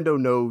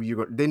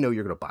 Nintendo they know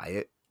you're gonna buy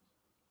it.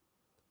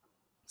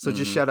 So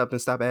just shut up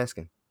and stop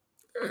asking.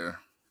 Yeah.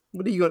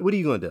 What are you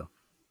gonna do?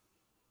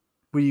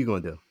 What are you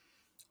gonna do?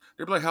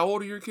 They're like, how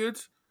old are your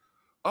kids?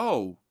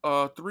 Oh,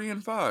 3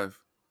 and 5.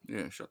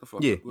 Yeah, shut the fuck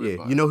up. Yeah.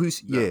 You know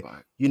who's You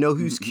know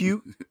who's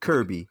cute?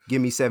 Kirby. Give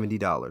me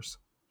 $70.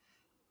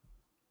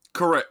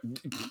 Correct.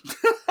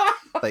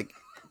 Like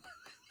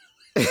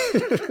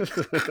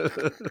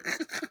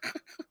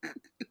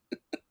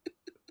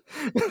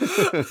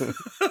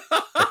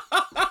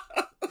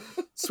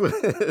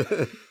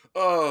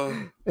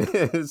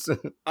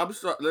I'm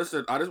sorry.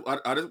 Listen, I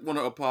just want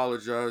to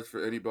apologize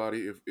for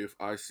anybody if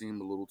I seem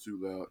a little too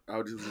loud.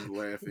 I just was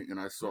laughing and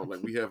I saw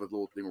like we have a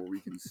little thing where we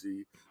can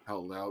see how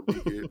loud we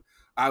get.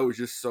 I was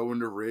just so in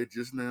the red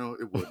just now.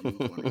 It wasn't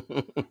even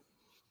funny.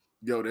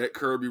 Yo, that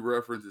Kirby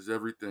reference is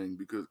everything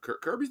because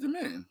Kirby's the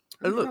man.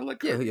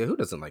 Look, yeah, who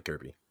doesn't like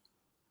Kirby?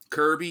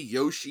 Kirby,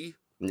 Yoshi.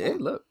 Yeah,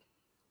 look.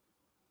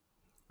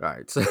 All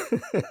right,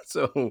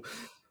 so.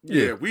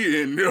 Yeah,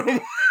 we in them.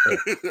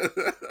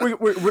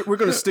 we're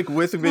gonna stick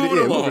with video.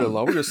 Yeah, moving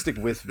along. We're gonna stick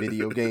with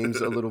video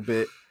games a little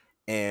bit,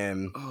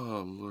 and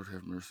oh Lord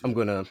have mercy. I'm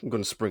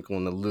gonna sprinkle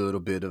in a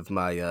little bit of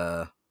my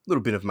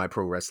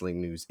pro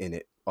wrestling news in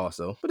it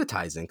also, but it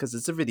ties in because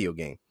it's a video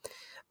game.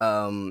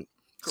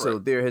 So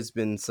there has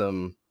been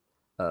some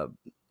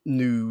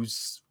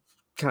news,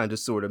 kind of,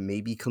 sort of,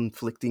 maybe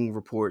conflicting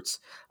reports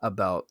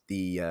about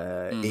the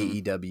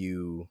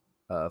AEW.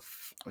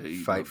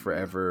 Fight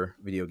Forever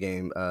video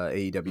game.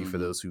 AEW, for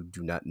those who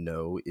do not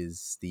know,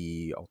 is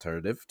the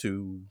alternative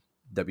to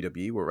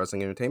WWE, World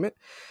Wrestling Entertainment.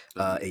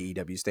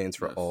 AEW stands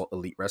for All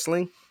Elite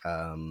Wrestling.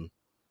 And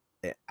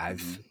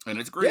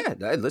it's great.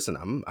 Yeah, listen,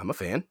 I'm a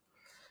fan.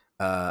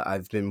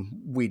 I've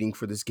been waiting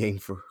for this game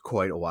for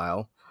quite a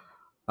while.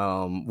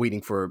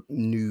 Waiting for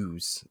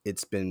news.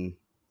 It's been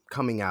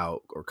coming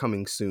out or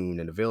coming soon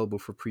and available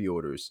for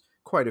pre-orders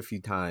quite a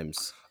few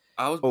times.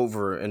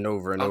 Over and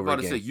over and over again. I was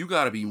about to say, you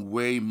got to be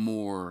way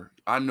more.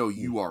 I know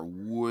you are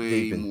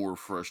way more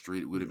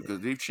frustrated with it because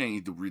they've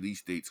changed the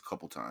release dates a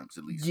couple times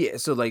at least. Yeah,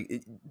 so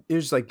like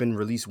there's like been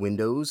release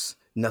windows.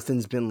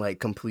 Nothing's been like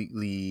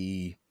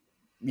completely,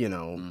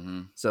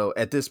 So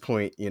at this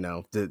point,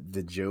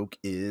 the joke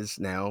is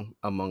now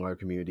among our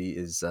community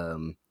is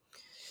the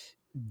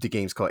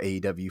game's called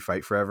AEW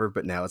Fight Forever,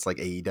 but now it's like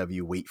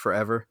AEW Wait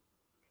Forever.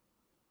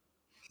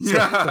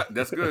 Yeah,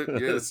 that's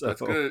good. Yes,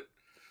 that's good.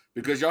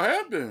 Because y'all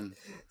have been.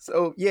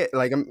 So, yeah,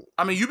 like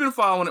you've been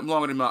following it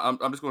longer than I'm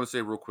just going to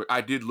say real quick.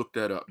 I did look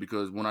that up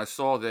because when I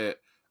saw that,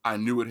 I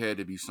knew it had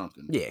to be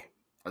something. Yeah.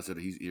 I said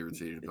he's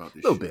irritated about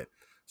this a little bit.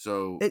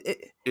 So,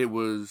 it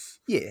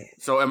was... Yeah.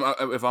 So,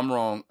 if I'm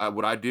wrong,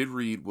 what I did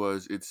read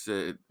was it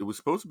said it was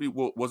supposed to be...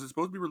 Well, was it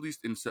supposed to be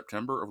released in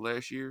September of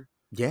last year?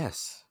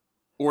 Yes.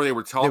 Or they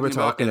were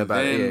talking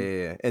about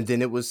it, yeah. And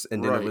then it was,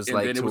 then it was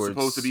like then it was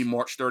supposed to be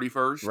March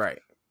 31st. Right.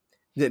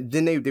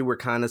 Then they were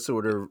kind of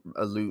sort of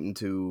alluding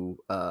to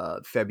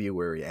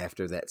February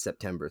after that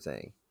September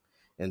thing,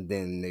 and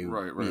then they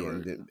right.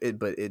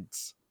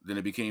 Then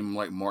it became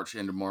like March,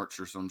 end of March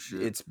or some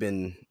shit. It's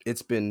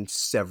been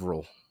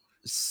several.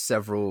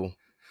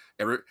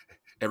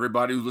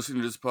 Everybody who's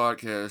listening to this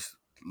podcast,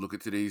 look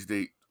at today's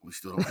date. We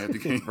still don't have the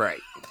game. Right.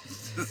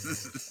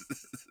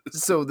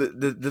 So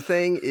the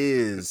thing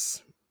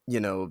is,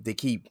 they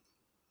keep,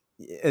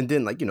 and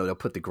then like, they'll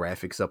put the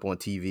graphics up on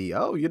TV.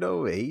 Oh,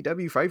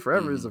 AEW Fight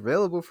Forever is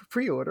available for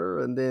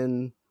pre-order, and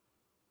then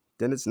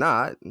it's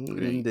not,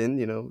 and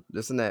then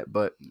this and that.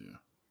 But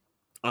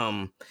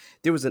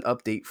there was an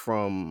update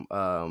from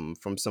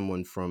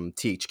someone from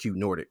THQ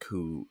Nordic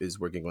who is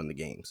working on the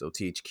game. So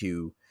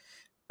THQ,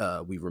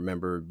 we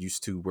remember,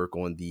 used to work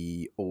on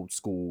the old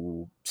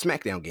school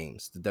SmackDown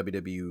games, the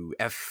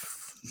WWF,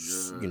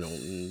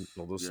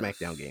 all those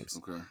SmackDown games.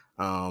 Okay.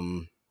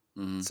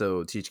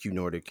 So THQ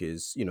Nordic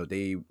is,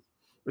 they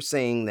were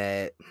saying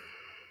that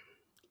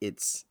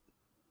it's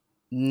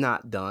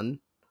not done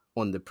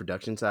on the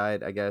production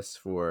side, I guess,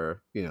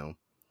 for,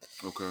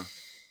 okay,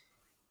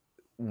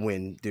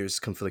 when there's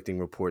conflicting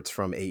reports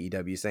from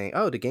AEW saying,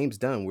 oh, the game's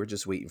done, we're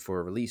just waiting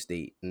for a release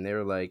date. And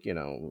they're like,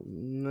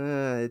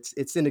 nah,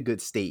 it's in a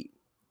good state.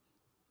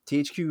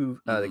 THQ,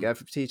 the guy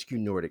from THQ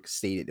Nordic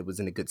stated it was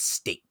in a good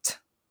state,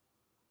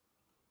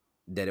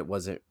 that it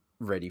wasn't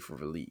ready for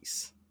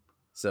release.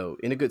 So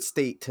in a good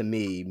state to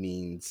me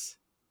means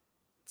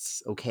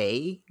it's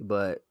okay,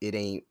 but it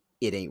ain't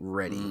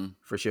ready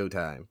for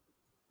showtime,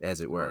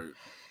 as it were. Right.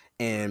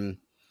 And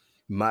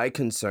my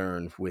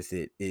concern with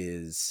it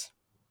is,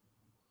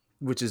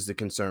 which is the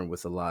concern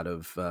with a lot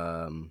of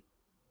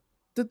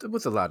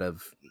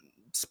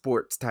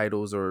sports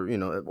titles, or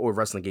or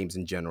wrestling games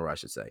in general, I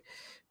should say,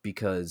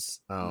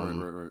 because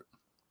right.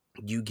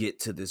 you get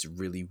to this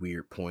really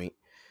weird point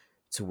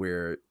to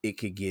where it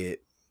could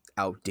get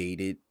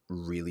outdated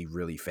really,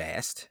 really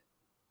fast.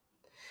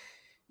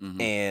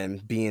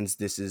 And being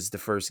this is the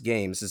first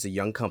game, this is a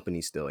young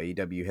company still.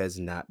 AEW has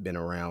not been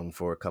around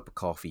for a cup of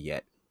coffee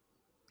yet,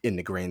 in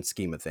the grand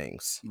scheme of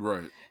things.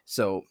 Right.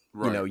 So,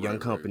 young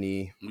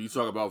company. When you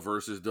talk about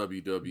versus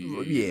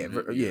WWE. Yeah.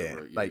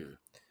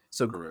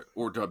 So correct.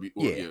 Or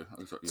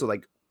So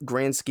like,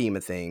 grand scheme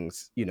of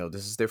things,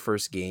 this is their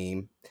first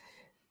game.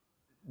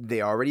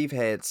 They already have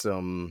had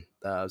some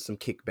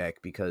kickback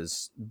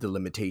because the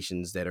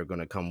limitations that are going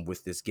to come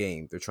with this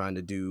game. They're trying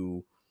to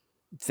do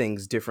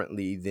things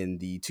differently than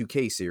the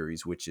 2K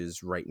series, which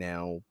is right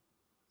now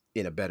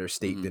in a better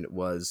state than it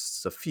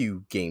was a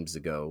few games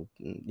ago.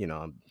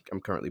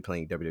 I'm currently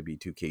playing WWE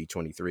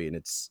 2K23, and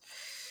it's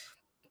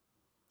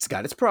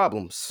got its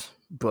problems,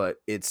 but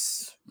it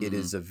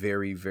is a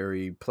very,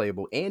 very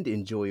playable and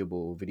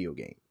enjoyable video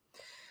game.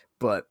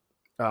 But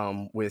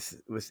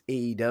with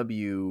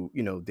AEW,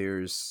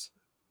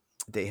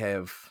 they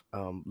have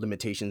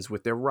limitations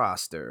with their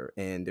roster,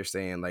 and they're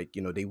saying like,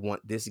 they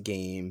want this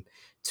game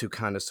to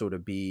kind of sort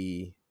of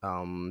be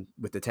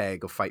with the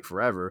tag of Fight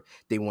Forever.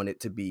 They want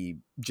it to be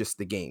just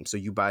the game. So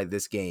you buy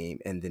this game,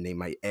 and then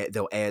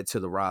they'll add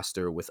to the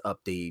roster with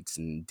updates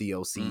and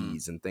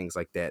DLCs and things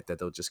like that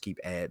they'll just keep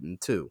adding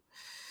to.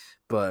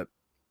 But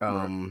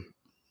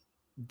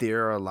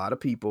there are a lot of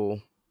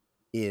people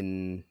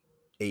in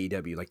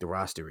AEW, like the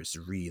roster is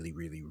really,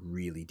 really,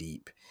 really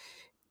deep,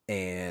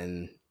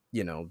 and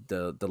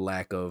the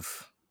lack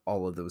of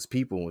all of those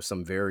people,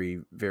 some very,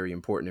 very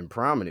important and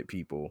prominent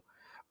people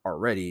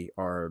already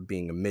are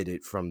being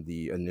omitted from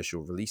the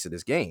initial release of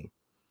this game.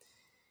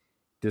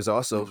 There's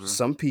also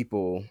some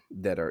people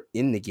that are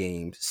in the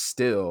game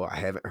still. I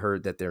haven't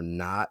heard that they're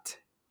not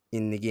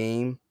in the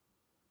game,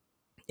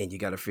 and you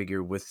got to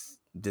figure, with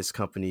this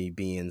company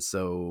being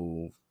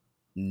so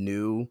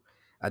new,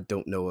 I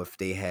don't know if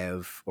they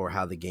have, or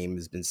how the game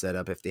has been set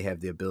up, if they have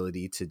the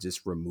ability to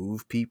just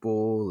remove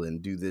people and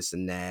do this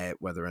and that,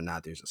 whether or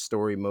not there's a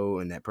story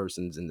mode and that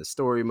person's in the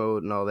story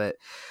mode and all that.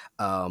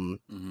 I'm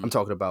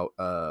talking about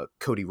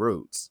Cody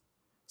Rhodes.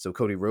 So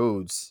Cody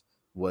Rhodes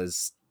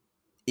was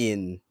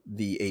in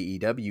the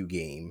AEW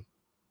game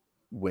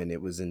when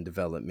it was in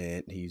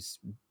development. He's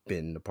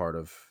been a part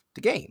of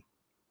the game.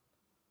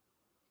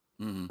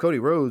 Cody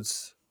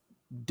Rhodes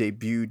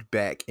debuted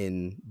back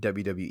in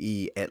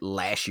WWE at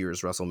last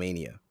year's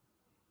WrestleMania.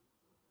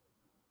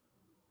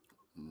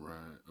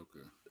 Right.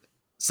 Okay.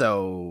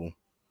 So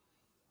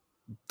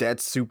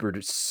that's super,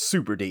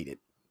 super dated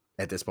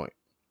at this point.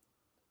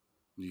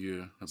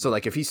 Yeah. So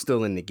like, if he's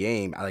still in the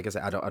game, like I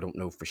said, I don't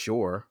know for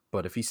sure,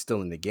 but if he's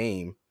still in the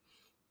game,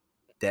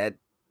 that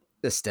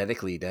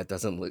aesthetically, that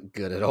doesn't look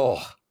good at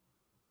all.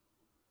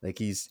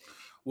 Like,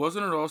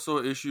 wasn't it also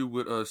an issue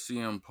with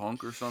CM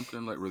Punk or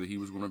something, like whether he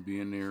was going to be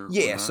in there?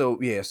 Yeah, so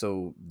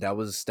that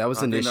was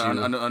an issue.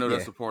 I know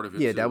that's a part of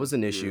it. Yeah, too. That was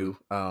an issue.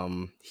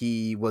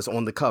 He was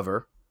on the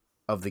cover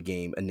of the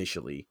game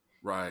initially.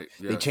 Right.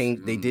 Yes.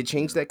 They did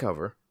change that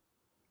cover.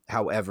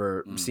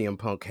 However, CM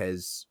Punk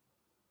is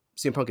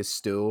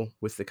still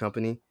with the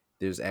company.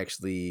 There's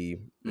actually,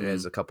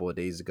 as a couple of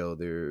days ago,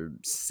 there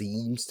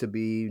seems to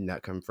be,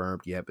 not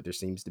confirmed yet, but there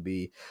seems to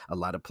be a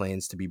lot of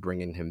plans to be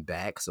bringing him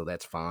back, so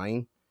that's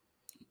fine.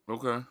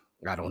 Okay.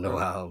 I don't know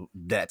how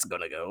that's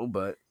gonna go,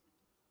 but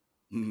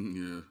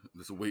yeah,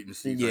 it's a wait and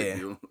see yeah. type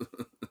deal.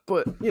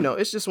 But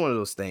it's just one of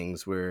those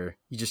things where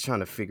you're just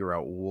trying to figure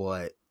out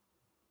what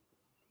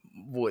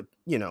what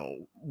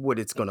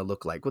it's gonna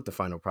look like, what the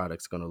final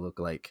product's gonna look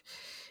like,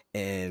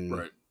 and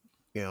right.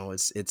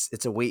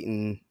 It's a wait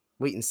and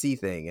see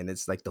thing, and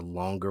it's like the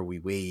longer we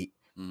wait,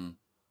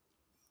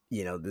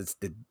 this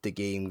the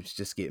game's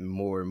just getting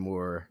more and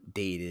more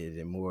dated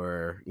and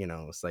more,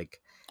 it's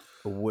like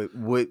what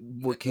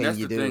can That's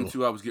you the do? thing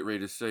too. I was getting ready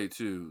to say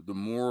too. The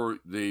more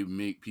they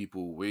make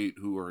people wait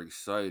who are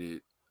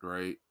excited,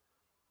 right?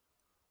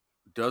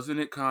 Doesn't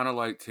it kind of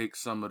like take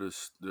some of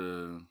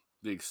the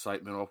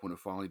excitement off when it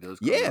finally does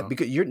come out?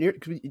 Because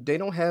they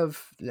don't have,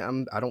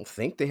 I don't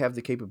think they have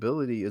the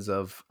capabilities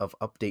of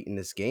updating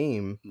this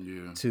game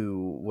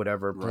to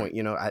whatever point.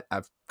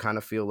 I kind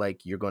of feel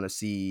like you're going to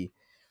see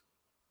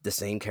the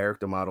same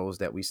character models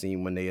that we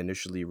seen when they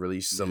initially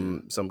released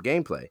some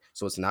gameplay,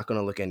 so it's not going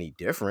to look any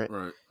different.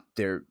 Right.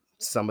 They're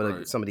some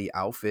of the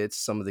outfits,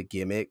 some of the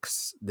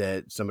gimmicks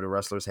that some of the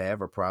wrestlers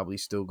have are probably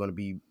still going to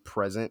be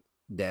present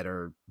that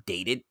are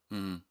dated.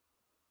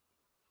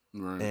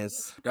 Right.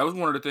 That was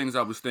one of the things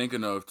I was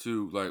thinking of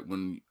too. Like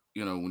when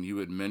you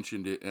had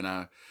mentioned it,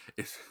 and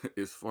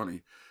it's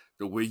funny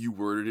the way you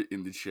worded it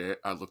in the chat.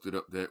 I looked it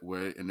up that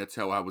way, and that's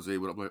how I was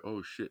able to. I'm like,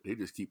 oh shit, they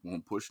just keep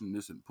on pushing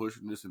this and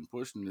pushing this and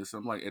pushing this.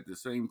 I'm like, at the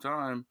same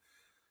time,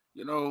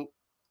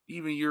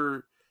 even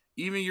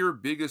your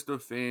biggest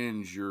of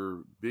fans,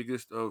 your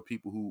biggest of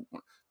people who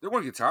they're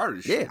going to get tired of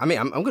this shit. I mean,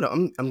 I'm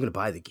gonna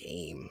buy the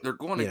game. They're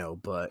going to,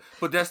 but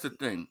that's the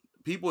thing.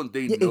 People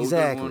they know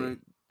exactly.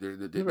 they're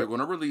going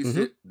to release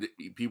it.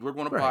 People are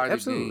going to buy the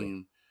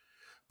game,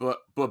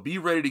 but be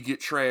ready to get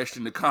trashed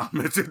in the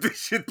comments if this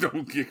shit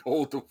don't get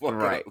hold the fuck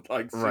up.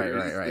 Like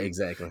seriously. Right,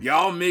 exactly.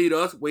 Y'all made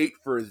us wait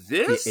for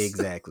this.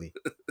 Exactly.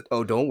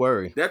 Oh, don't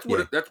worry. That's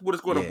what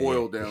it's going to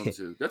boil down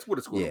to. That's what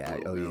it's going to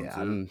boil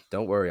down to.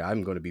 Don't worry.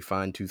 I'm going to be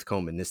fine tooth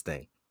combing this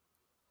thing.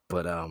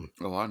 But oh,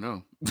 I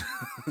know.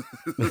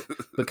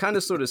 But kind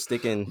of sort of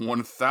sticking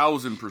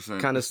 1000%.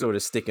 Kind of sort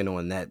of sticking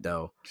on that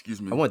though.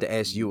 Excuse me. I wanted to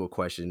ask you a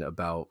question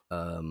about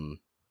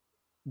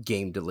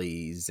game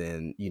delays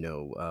and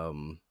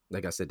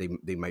like I said,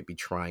 they might be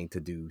trying to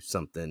do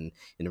something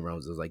in the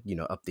realms of like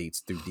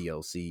updates through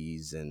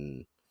DLCs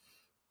and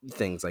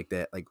things like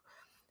that. Like,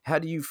 how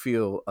do you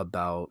feel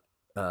about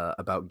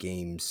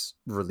games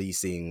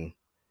releasing,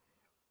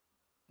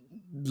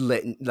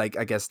 letting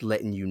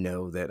you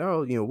know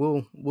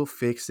that we'll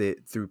fix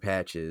it through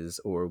patches,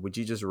 or would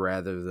you just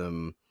rather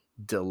them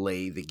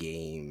delay the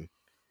game?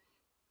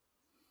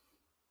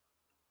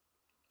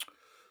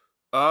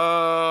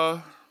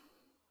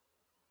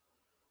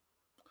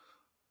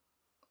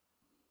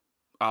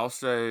 I'll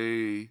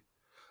say,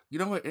 you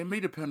know what? It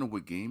may depend on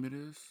what game it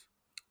is.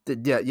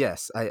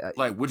 Yes. I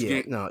like which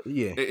game? No,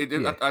 yeah.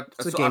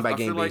 It's a game by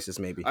game basis,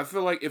 maybe. I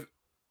feel like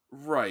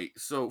right.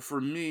 So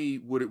for me,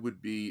 what it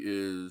would be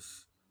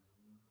is,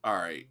 all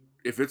right,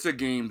 if it's a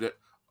game that,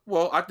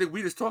 well, I think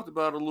we just talked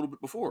about it a little bit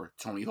before,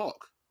 Tony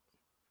Hawk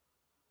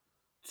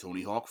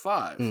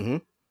 5. Mm-hmm.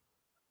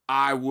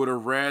 I would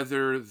have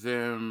rather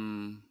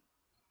them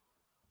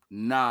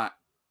not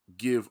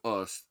give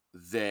us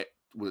that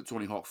with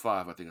Tony Hawk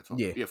 5. I think I told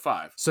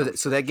 5. So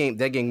that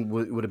game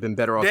would have been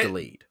better off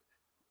delayed.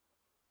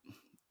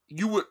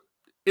 You would.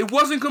 It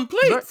wasn't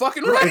complete. Right.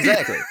 Fucking right.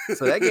 Exactly.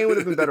 So that game would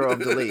have been better off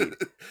delayed.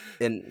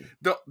 And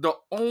the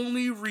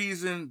only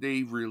reason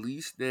they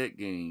released that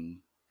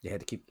game, they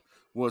had to keep,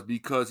 was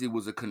because it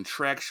was a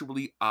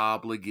contractually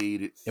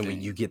obligated thing. And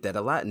when you get that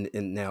a lot,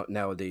 and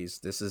nowadays,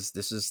 this is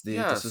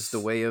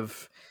the way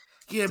of.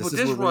 Yeah, but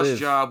this rush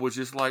job was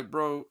just like,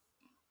 bro.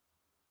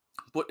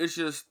 But it's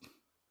just,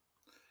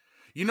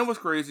 you know what's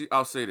crazy?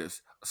 I'll say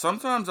this.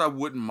 Sometimes I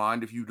wouldn't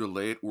mind if you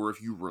delay it or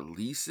if you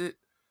release it,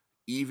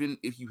 even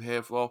if you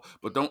have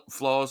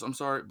flaws. I'm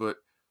sorry, but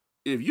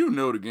if you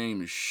know the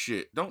game is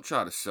shit, don't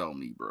try to sell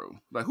me, bro.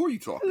 Like, who are you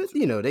talking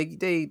to?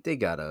 They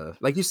gotta,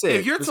 like you said.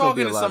 If you're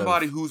talking to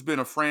somebody who's been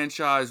a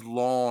franchise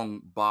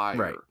long buyer,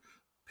 right,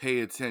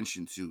 pay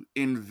attention to,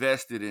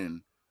 invested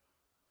in,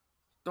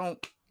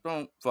 don't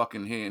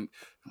fucking hand.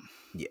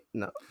 Yeah,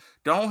 no.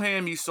 Don't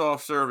hand me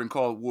soft serve and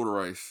call it water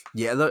ice.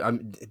 Yeah, look,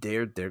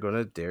 they're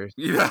gonna do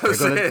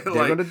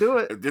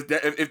it.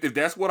 If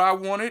that's what I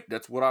wanted,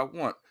 that's what I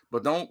want.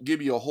 But don't give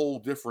me a whole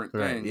different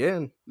thing. Right,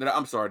 yeah.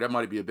 I'm sorry, that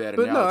might be a bad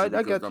analogy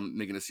because I'm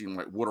making it seem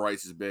like water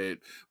ice is bad.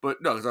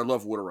 But no, because I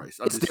love water ice.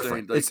 I'm it's just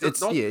different. saying,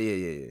 like,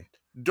 yeah.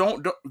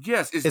 Don't.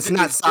 Yes, it's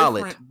not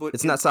solid, but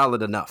it's not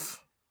solid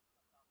enough.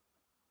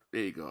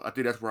 There you go. I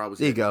think that's where I was.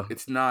 There you go.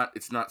 It's not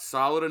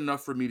solid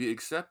enough for me to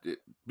accept it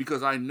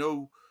because I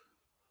know,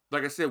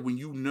 like I said, when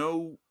you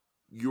know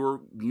your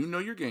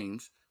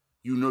games,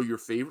 you know your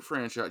favorite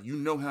franchise, you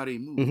know how they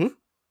move. Mm-hmm.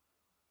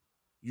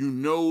 You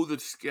know the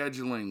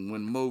scheduling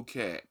when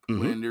mocap,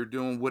 when they're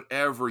doing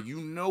whatever.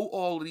 You know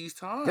all of these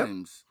times. Yep.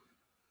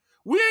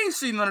 We ain't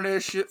seen none of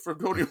that shit for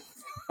GOTY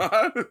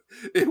 5.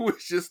 It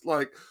was just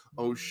like,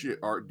 oh shit,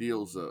 our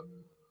deal's up.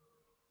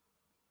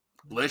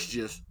 Let's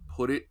just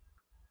put it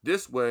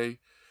this way.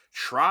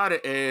 Try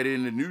to add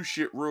in the new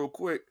shit real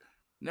quick.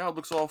 Now it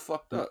looks all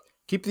fucked up.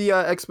 Keep the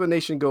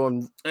explanation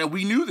going. And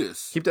we knew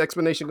this. Keep the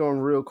explanation going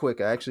real quick.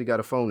 I actually got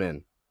a phone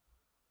in.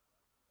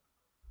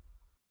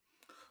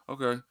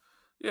 Okay.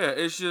 Yeah,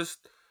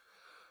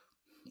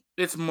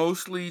 it's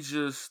mostly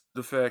just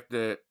the fact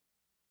that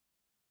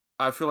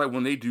I feel like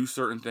when they do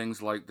certain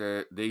things like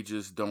that, they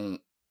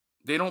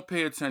don't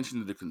pay attention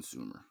to the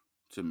consumer,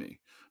 to me.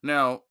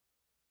 Now,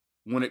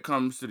 when it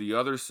comes to the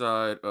other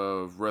side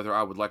of whether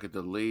I would like it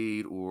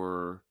delayed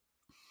or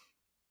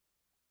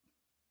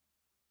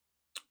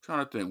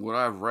trying to think, would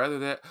I rather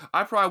that?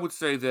 I probably would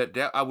say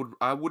that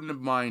I wouldn't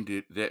have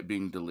minded that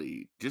being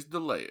delayed. Just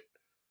delay it.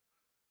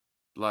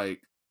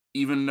 Like,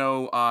 even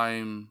though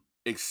I'm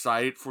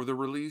excited for the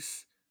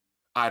release,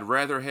 I'd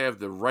rather have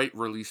the right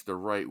release the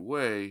right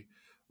way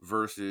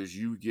versus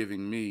you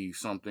giving me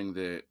something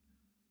that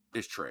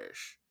is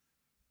trash.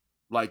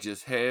 Like,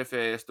 just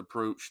half-assed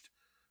approached,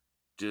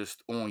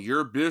 just on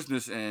your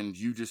business end,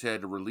 you just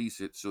had to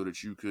release it so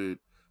that you could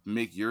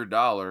make your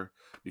dollar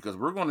because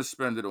we're going to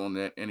spend it on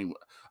that anyway.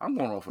 I'm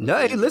going off on no.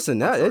 Hey, listen,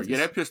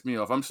 that pissed me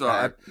off. I'm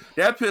sorry.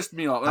 That pissed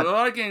me off. A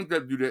lot of games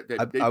that do that, they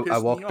piss me off. I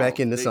walked back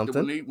into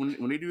something.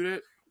 When they do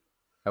that,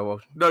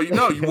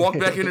 you walk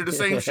back into the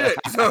same shit.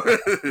 So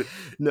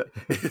no.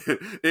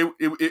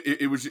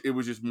 it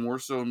was just more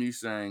so me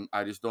saying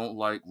I just don't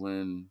like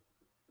when,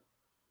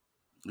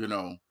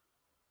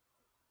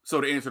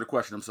 So to answer the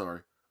question, I'm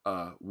sorry.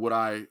 Would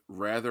I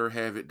rather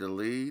have it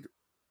delayed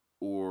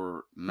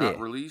or not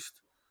released?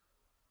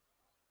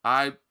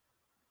 I'm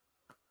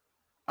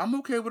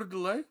okay with a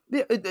delay.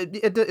 Yeah,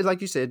 it like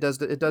you said, it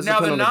does. It does. Now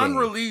the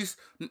non-release,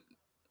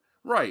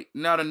 right?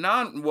 Now the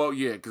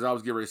because I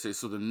was getting ready to say,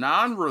 so the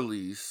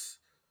non-release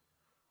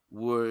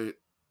would,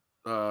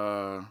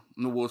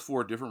 it's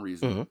for a different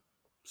reason. Mm-hmm.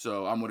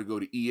 So I'm going to go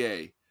to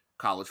EA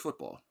college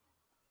football.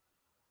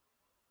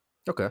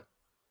 Okay.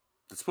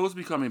 It's supposed to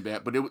be coming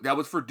back, but that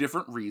was for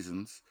different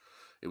reasons.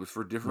 It was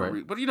for different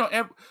reasons.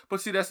 But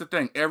see, that's the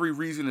thing. Every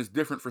reason is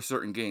different for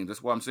certain games.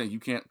 That's why I'm saying you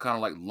can't kind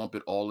of like lump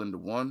it all into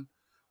one.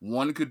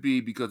 One could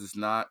be because it's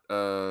not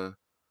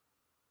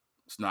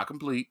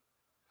complete.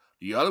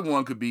 The other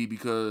one could be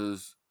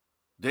because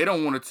they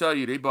don't want to tell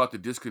you they about to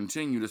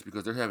discontinue this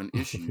because they're having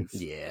issues.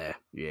 Yeah.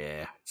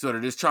 So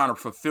they're just trying to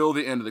fulfill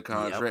the end of the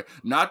contract.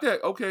 Yep. Not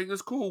that, okay,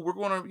 that's cool. We're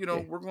gonna,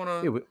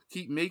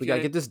 keep making. We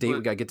gotta get this date.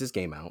 We gotta get this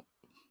game out.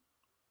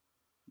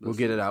 We'll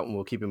get it out and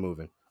we'll keep it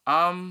moving.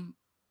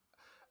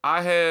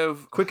 I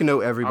have quick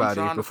note,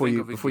 everybody. Before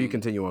you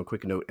continue on,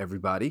 quick note,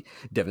 everybody.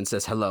 Devin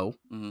says hello.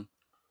 Mm-hmm.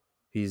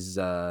 He's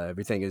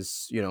everything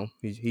is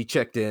he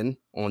checked in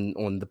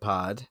on the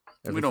pod.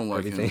 We don't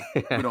like him.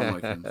 We don't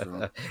like him.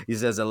 So. He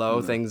says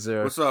hello. Things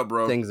are what's up,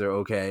 bro? Things are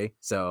okay.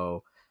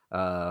 So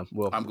I'm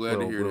glad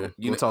to hear that.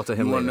 We'll talk to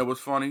him. You want to later. know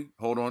what's funny?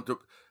 Hold on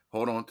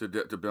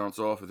to bounce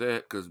off of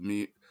that because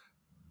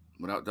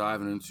without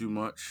diving in too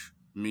much.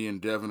 Me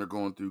and Devin are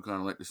going through kind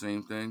of like the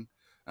same thing.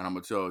 And I'm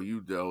going to tell you,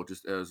 Del,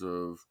 just as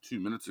of 2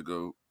 minutes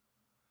ago,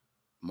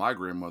 my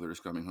grandmother is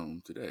coming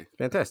home today.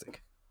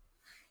 Fantastic.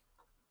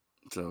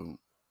 So,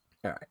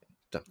 all right.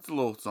 It's a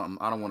little something.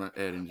 I don't want to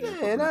add into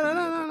that.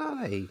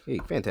 No. Hey,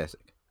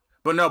 fantastic.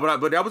 But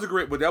that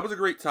was a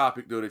great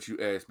topic though that you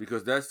asked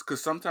because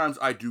sometimes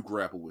I do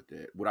grapple with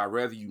that. Would I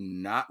rather you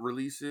not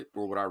release it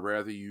or would I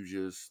rather you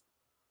just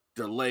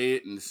delay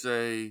it and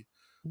say,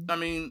 I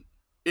mean,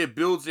 it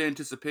builds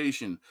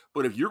anticipation.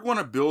 But if you're going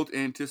to build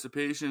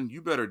anticipation,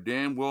 you better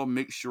damn well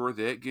make sure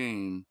that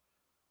game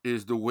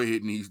is the way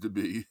it needs to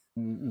be.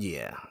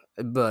 Yeah,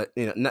 but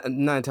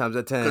 9 times out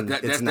of 10,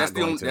 that's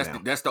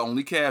the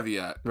only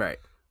caveat, right?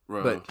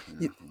 But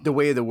the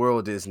way the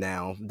world is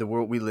now, the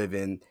world we live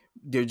in,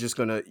 you're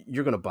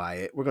gonna buy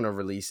it. We're gonna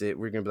release it.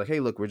 We're gonna be like, hey,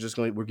 look, we'll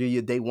give you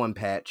a day one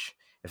patch.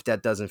 If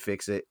that doesn't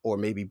fix it or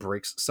maybe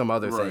breaks some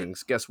other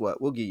things, guess what?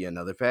 We'll give you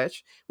another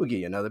patch. We'll give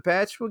you another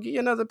patch. We'll give you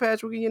another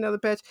patch. We'll give you another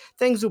patch.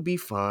 Things will be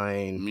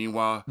fine.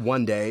 Meanwhile,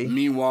 one day.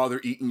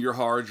 They're eating your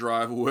hard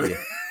drive away.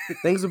 Yeah.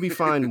 Things will be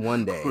fine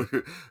one day.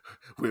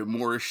 With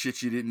more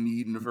shit you didn't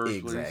need in the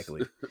first place.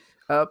 Exactly.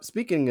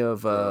 Speaking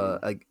of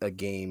a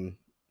game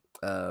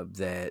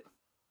that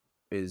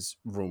is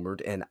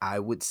rumored, and I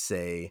would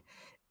say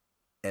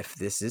if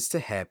this is to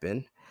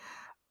happen,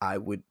 I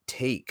would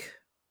take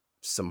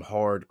some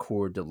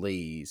hardcore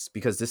delays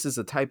because this is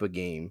a type of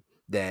game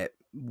that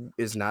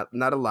is not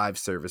a live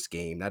service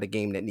game, not a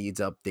game that needs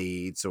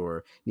updates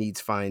or needs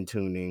fine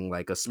tuning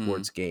like a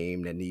sports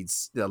game that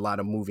needs a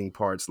lot of moving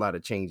parts, a lot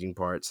of changing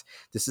parts.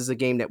 This is a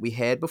game that we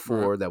had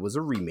before that was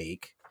a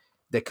remake,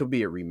 that could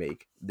be a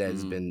remake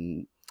that's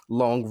been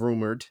long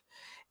rumored,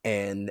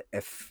 and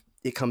if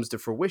it comes to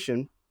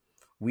fruition,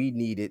 we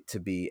need it to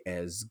be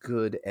as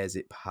good as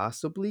it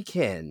possibly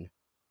can,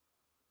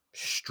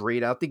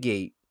 straight out the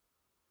gate.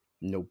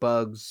 No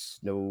bugs,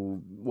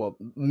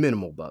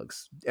 minimal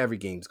bugs. Every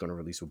game's going to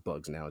release with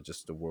bugs now,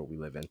 just the world we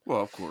live in.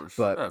 Well, of course,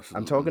 But I'm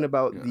absolutely. talking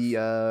about Yes.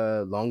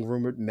 the long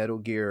rumored Metal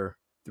Gear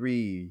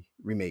 3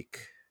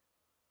 remake.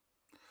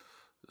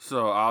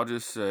 So I'll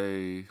just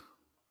say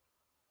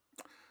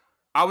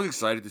I was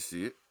excited to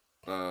see it,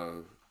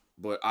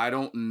 but I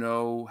don't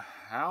know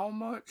how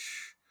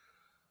much.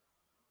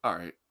 All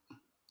right,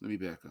 let me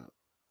back up.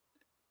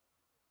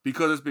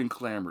 Because it's been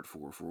clamored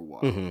for a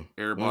while. Mm-hmm.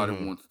 Everybody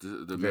wants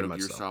the Very Metal much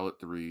Gear so. Solid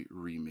 3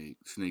 remake,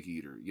 Snake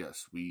Eater.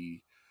 Yes,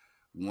 we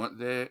want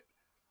that.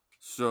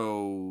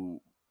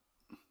 So,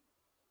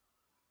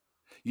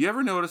 you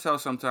ever notice how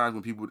sometimes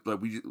when people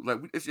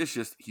it's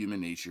just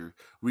human nature.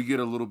 We get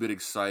a little bit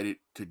excited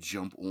to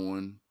jump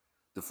on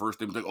the first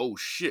thing, like, oh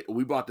shit,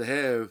 we about to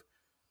have.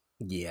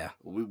 Yeah.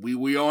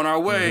 We on our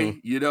way.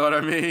 You know what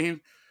I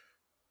mean?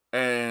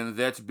 And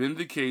that's been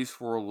the case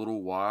for a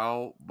little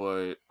while,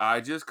 but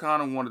I just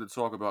kind of wanted to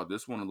talk about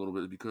this one a little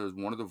bit because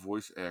one of the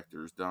voice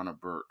actors, Donna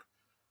Burke,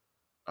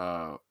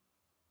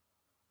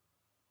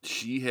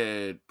 she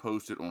had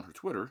posted on her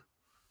Twitter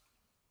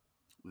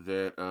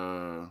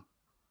that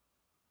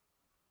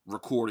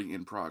recording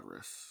in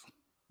progress.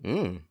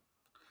 Mm.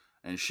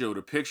 And showed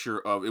a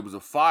picture of, it was a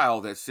file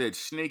that said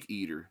Snake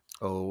Eater.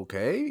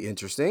 Okay,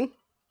 interesting.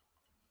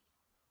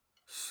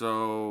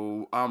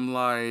 So I'm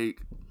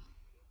like,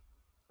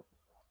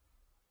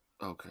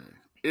 okay,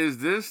 is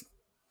this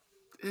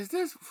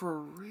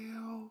for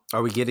real?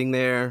 Are we getting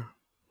there?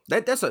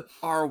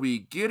 Are we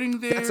getting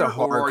there? That's a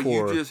hardcore. Or are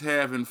you just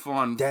having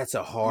fun? That's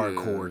a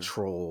hardcore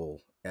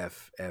troll.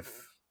 That's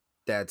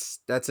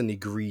an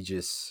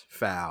egregious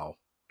foul,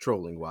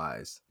 trolling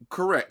wise.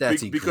 Correct.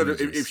 That's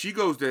because if she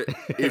goes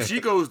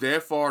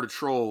that far to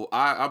troll,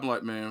 I'm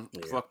like, man,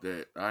 fuck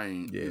that. I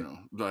ain't. Yeah. You know,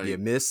 like, yeah,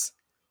 miss.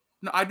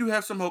 No, I do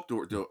have some hope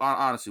to it though.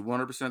 Honestly,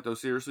 100% though.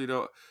 Seriously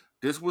though,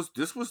 this was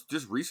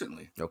just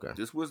recently. Okay.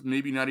 This was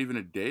maybe not even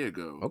a day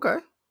ago. Okay.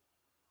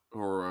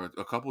 Or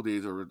a couple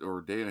days or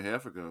a day and a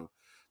half ago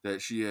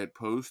that she had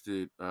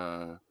posted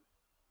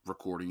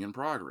recording in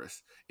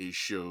progress. It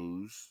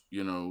shows,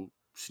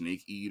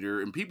 Snake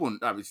Eater, and people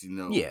obviously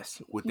know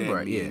what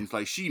that means. Yeah.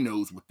 Like, she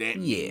knows what that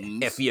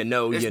means. If you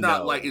know, it's you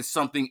not know. like it's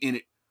something in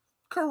it.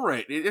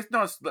 Correct. It's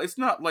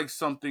not like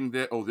something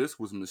that, oh, this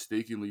was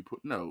mistakenly put.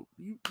 No,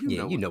 you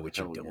know what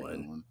you're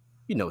doing.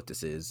 You know what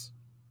this is.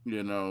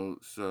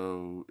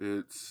 So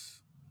it's.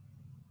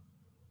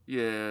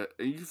 Yeah,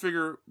 and you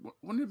figure,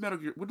 when did Metal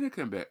Gear, when did it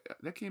come back?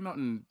 That came out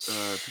in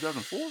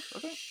 2004, I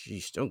think?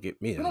 Sheesh, don't get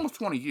me. It's been almost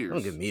 20 years.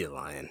 Don't get me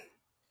lying.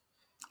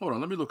 Hold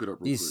on, let me look it up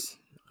real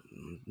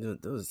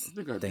quick. Those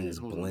things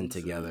blend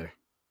together.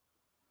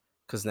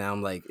 Because now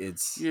I'm like,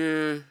 it's...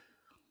 Yeah.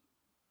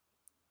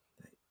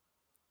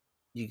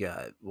 You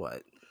got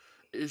what?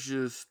 It's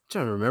just... I'm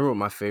trying to remember what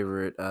my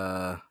favorite...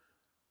 I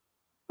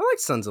like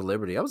Sons of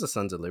Liberty. I was a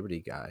Sons of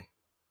Liberty guy.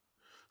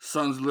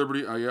 Sons of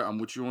Liberty? Oh, yeah, I'm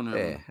with you on that.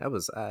 Yeah, I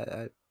was...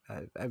 I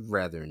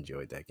rather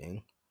enjoyed that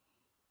game.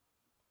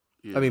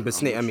 Yeah, I mean, but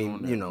Snake...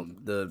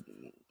 the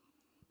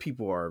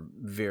people are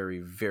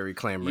very, very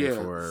clamoring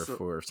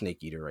for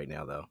Snake Eater right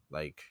now, though.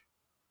 Like...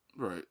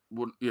 Right.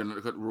 Well, yeah,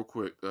 real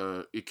quick.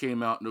 It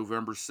came out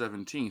November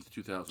 17th,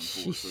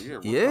 2004. So, yeah,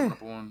 we're coming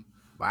up on...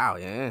 Wow,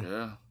 yeah.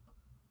 Yeah.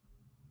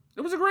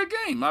 It was a great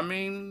game. I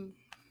mean,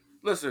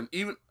 listen,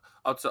 even...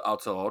 I'll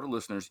tell all the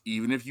listeners,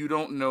 even if you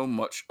don't know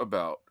much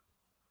about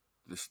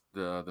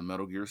the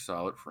Metal Gear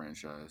Solid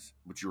franchise,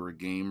 but you're a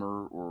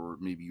gamer or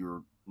maybe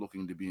you're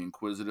looking to be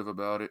inquisitive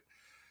about it,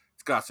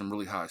 it's got some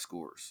really high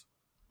scores.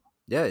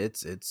 Yeah,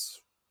 it's a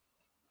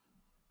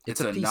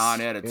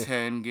 9 out of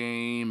 10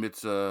 game.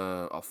 It's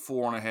a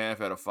 4.5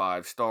 out of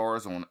 5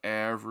 stars on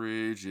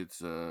average.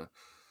 It's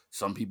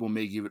some people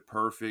may give it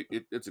perfect.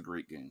 It's a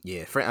great game.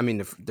 Yeah,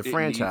 the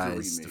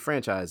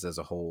franchise as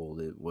a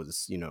whole, it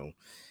was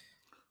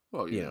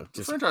well, yeah,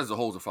 the franchise as a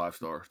whole is a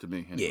 5-star to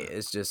me. Anyway. Yeah,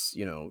 it's just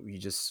you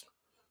just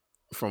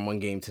from one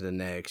game to the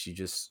next, you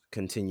just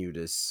continue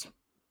this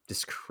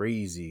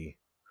crazy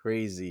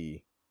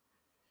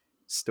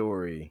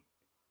story,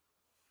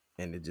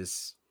 and it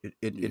just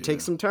it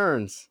takes some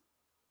turns,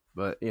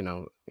 but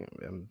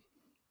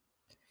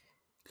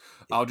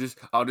I'll just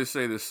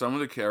say that some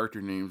of the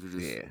character names are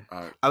just. Yeah,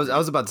 I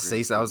was about to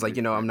say so. I was like,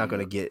 I'm not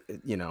gonna get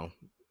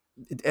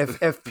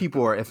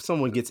if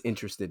someone gets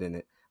interested in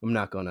it, I'm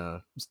not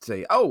gonna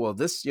say, oh well,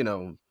 this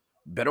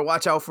better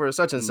watch out for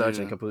such and such,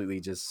 and completely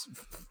just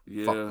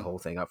fuck the whole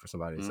thing up for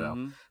somebody.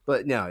 Mm-hmm. So,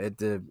 but no,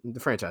 the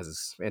franchise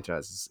is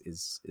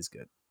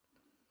good.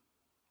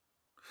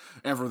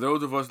 And for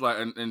those of us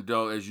and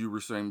Del, as you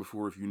were saying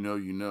before, if you know,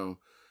 you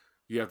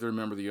have to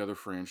remember the other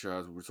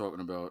franchise we're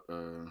talking about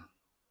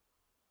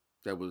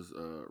that was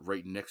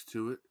right next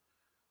to it.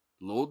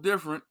 A little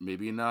different,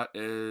 maybe not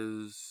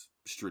as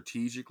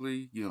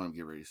strategically. You know what I'm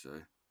getting ready to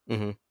say.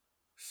 Mm-hmm.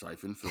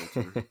 Siphon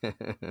Filter.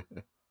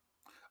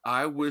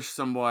 I wish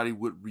somebody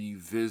would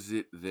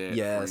revisit that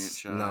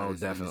franchise. No,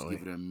 definitely.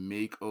 And just give it a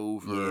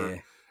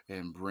makeover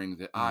and bring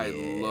that. I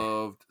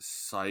loved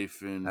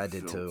Siphon Filter. I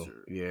did too.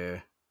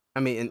 Yeah. I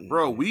mean,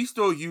 bro, we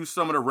still use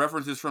some of the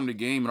references from the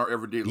game in our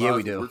everyday yeah,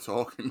 we lives when do. we're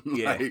talking.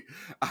 Yeah,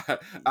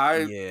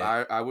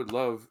 I would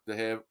love to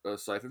have a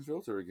Siphon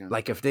Filter again.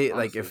 Like if they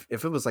honestly. like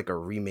if it was like a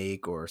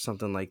remake or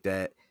something like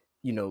that,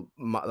 you know,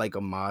 like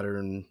a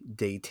modern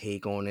day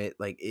take on it,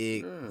 like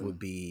it would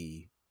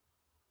be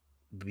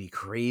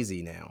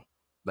crazy now.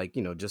 Like,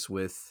 you know, just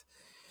with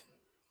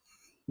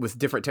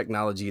different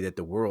technology that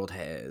the world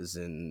has,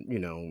 and, you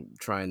know,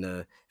 trying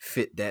to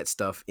fit that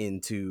stuff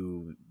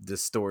into the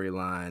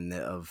storyline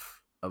of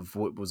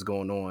what was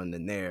going on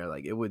in there,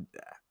 like it would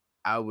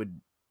I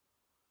would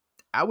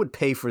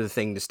pay for the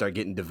thing to start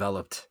getting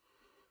developed.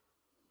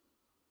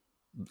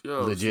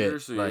 Yo, Legit,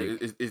 seriously,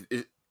 like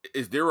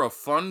is there a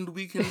fund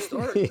we can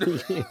start?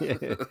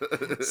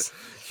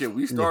 Can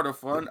we start a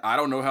fund? I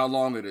don't know how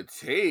long it'll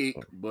take,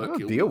 but can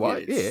be we a get while.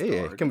 it Yeah.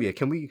 started?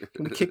 Can we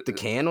kick the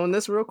can on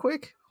this real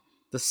quick?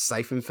 The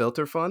Siphon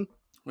Filter fun.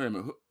 Wait a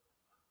minute.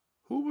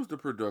 Who was the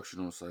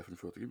production on Siphon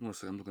Filter? Give me 1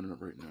 second. I'm looking it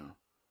up right now.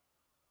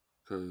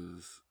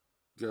 Because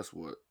guess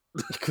what?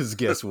 Because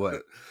guess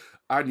what?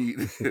 I need.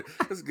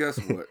 Because guess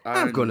what?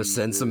 I'm going to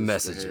send some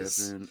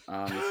messages.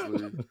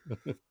 Honestly,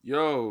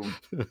 yo,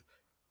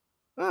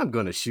 I'm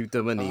going to shoot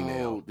them an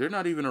email. Oh, they're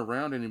not even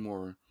around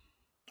anymore.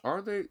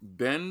 Are they?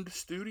 Bend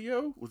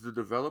Studio was the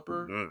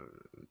developer.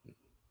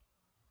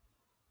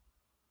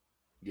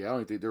 Yeah, I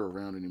don't think they're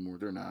around anymore.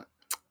 They're not.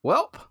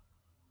 Welp.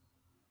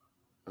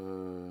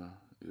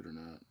 They're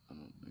not. I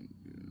don't think.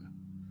 Yeah.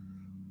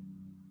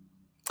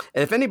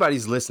 And if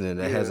anybody's listening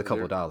that has a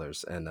couple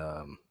dollars and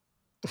well,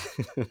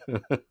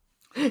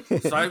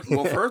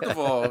 first of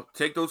all,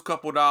 take those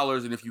couple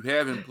dollars, and if you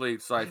haven't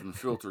played Siphon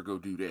Filter, go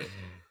do that.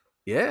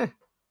 Yeah.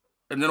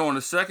 And then on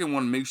the second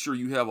one, make sure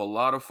you have a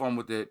lot of fun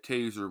with that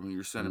taser when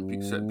you're setting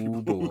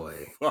people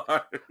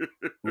fire.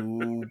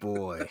 Ooh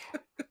boy.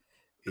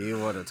 You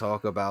want to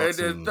talk about? And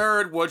then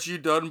third, once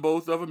you've done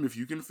both of them, if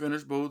you can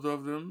finish both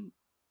of them,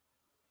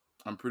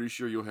 I'm pretty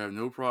sure you'll have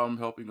no problem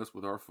helping us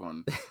with our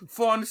fun.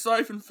 Fun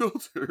Siphon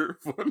Filter.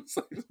 Fun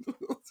Siphon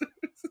Filter.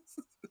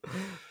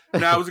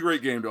 Nah, it was a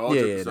great game, though. All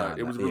jokes aside,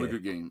 it was a really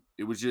good game.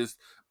 It was just,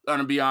 I'm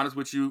going to be honest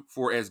with you,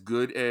 for as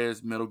good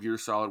as Metal Gear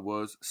Solid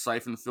was,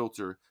 Siphon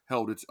Filter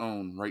held its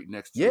own right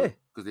next to it,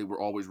 because they were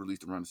always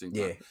released around the same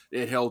time.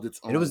 It held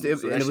its own. And it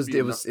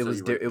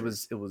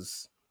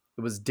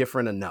was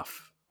different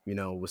enough. You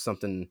know, it was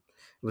something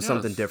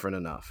different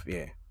enough.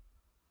 Yeah.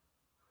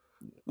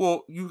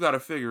 Well, you got to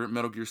figure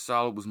Metal Gear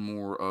Solid was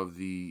more of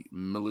the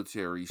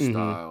military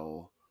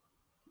style,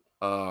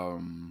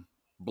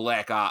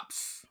 Black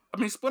Ops. I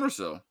mean, Splinter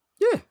Cell.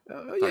 Yeah.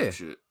 Type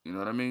shit. You know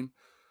what I mean?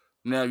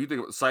 Now, you think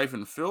about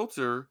Siphon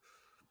Filter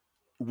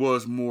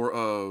was more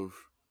of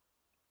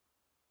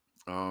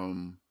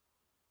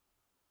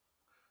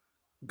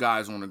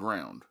guys on the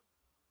ground,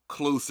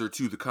 closer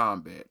to the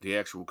combat, the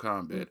actual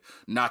combat,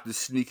 not the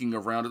sneaking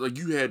around. Like,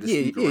 you had to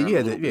sneak around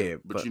a little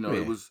bit, but you know,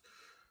 it was,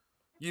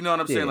 you know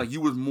what I'm saying? Like,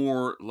 you was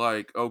more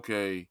like,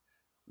 okay,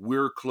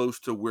 we're close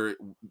to where.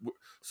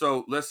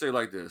 So let's say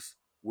like this,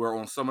 where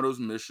on some of those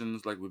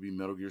missions, like would be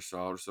Metal Gear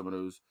Solid, or some of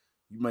those,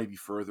 you might be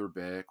further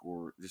back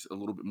or just a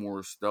little bit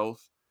more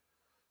stealth.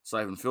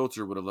 Siphon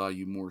Filter would allow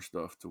you more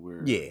stuff to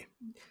where you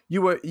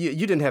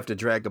didn't have to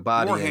drag a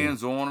body more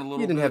hands on a little.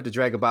 You didn't have to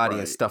drag a body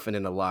and stuff it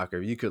in a locker.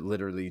 You could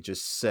literally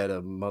just set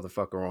a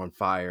motherfucker on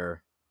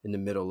fire in the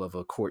middle of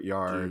a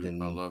courtyard. Dude,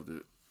 and I loved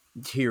it.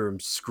 Hear him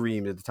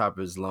scream at the top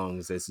of his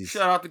lungs as he.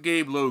 Shout out to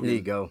Gabe Logan. There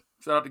you go.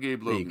 Shout out to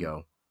Gabe Logan. There you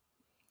go.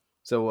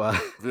 So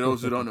for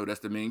those who don't know, that's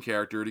the main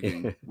character of the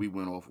game. We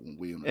went off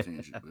way on a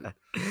tangent,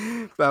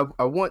 but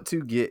I want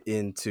to get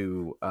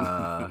into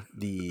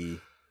the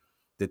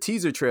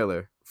teaser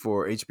trailer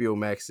for HBO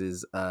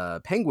Max's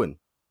Penguin,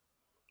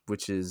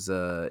 which is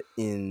set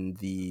in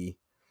the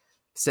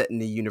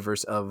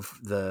universe of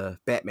the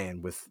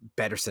Batman with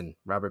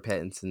Robert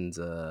Pattinson's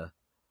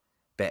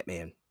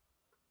Batman.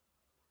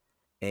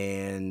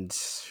 And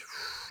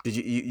did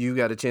you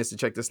got a chance to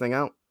check this thing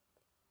out?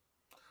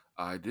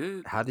 I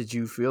did. How did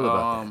you feel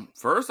about that?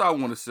 First thing I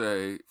want to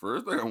say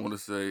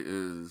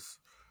is,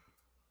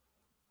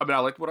 I mean, I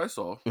liked what I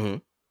saw. Mm-hmm.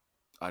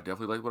 I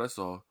definitely liked what I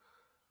saw.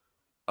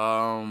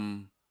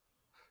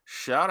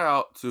 Shout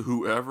out to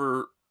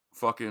whoever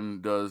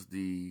fucking does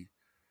the,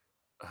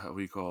 how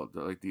we call it,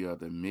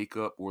 the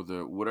makeup or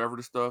the whatever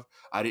the stuff.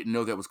 I didn't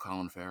know that was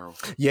Colin Farrell.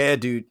 Yeah,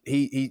 dude.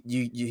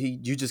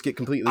 You just get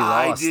completely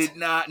lost. I did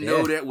not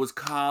know that was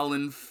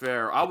Colin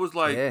Farrell. I was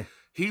like,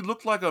 he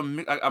looked like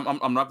I'm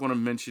not going to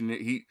mention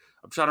it.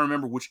 I'm trying to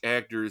remember which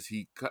actors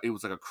it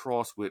was like a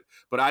cross with,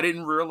 but I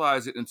didn't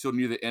realize it until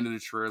near the end of the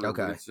trailer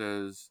when it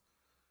says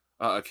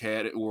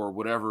Academy or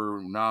whatever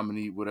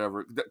nominee,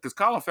 whatever. Because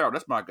Colin Farrell,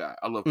 that's my guy.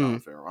 I love Colin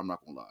Farrell. I'm not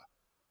gonna lie.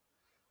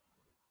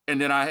 And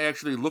then I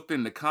actually looked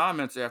in the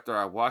comments after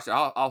I watched it.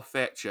 I'll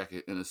fact check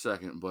it in a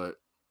second, but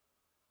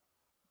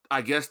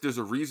I guess there's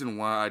a reason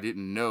why I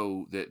didn't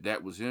know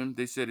that was him.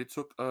 They said it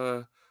took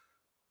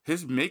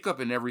his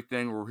makeup and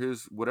everything, or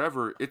his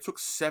whatever. It took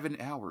 7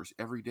 hours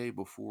every day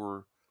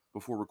before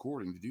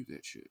recording to do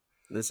that shit.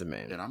 Listen,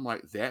 man. And I'm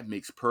like, that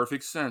makes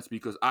perfect sense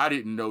because I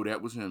didn't know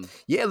that was him.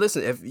 Yeah,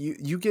 listen, if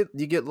you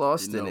get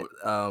lost Didn't in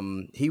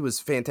know it. He was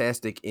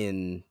fantastic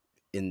in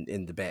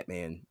the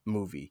Batman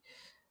movie.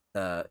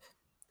 Uh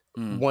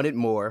Wanted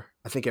more.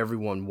 I think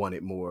everyone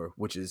wanted more,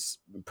 which is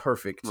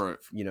perfect, Right.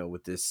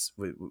 with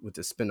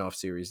the spin-off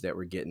series that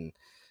we're getting.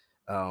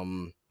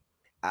 Um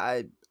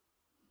I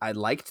I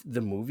liked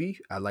the movie.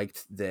 I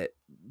liked the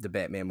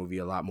Batman movie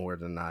a lot more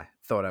than I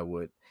thought I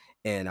would.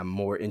 And I'm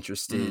more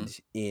interested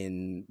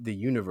in the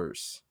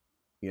universe,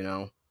 you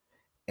know?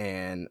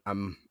 And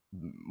I'm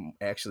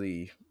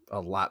actually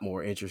a lot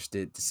more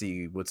interested to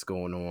see what's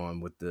going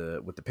on with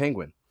the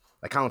Penguin.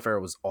 Like Colin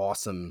Farrell was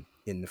awesome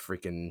in the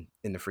freaking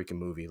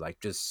movie. Like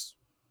just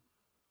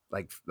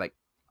like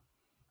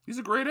He's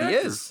a great he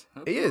actor. is.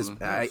 He is.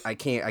 Absolutely. Yes. I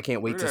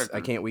can't wait Great to I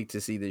actor. can't wait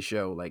to see this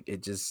show. Like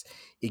it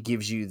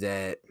gives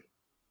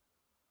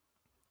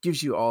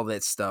you all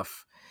that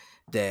stuff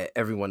that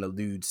everyone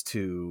alludes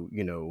to,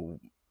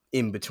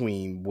 in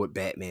between what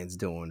Batman's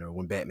doing or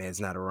when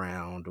Batman's not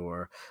around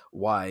or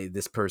why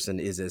this person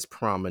is as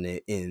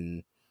prominent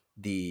in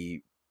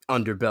the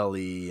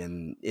underbelly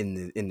and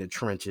in the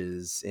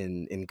trenches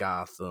in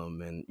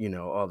Gotham and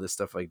all this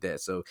stuff like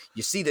that. So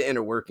you see the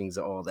inner workings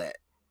of all that,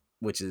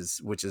 which is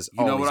You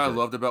know what always I good.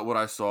 loved about what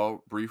I saw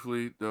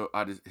briefly though?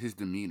 His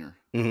demeanor.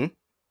 Mm-hmm.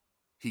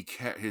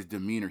 His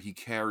demeanor. He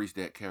carries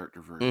that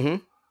character very Mm-hmm.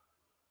 well.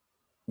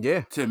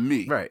 Yeah. To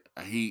me, Right.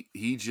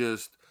 he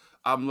just.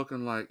 I'm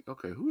looking like,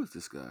 okay, who is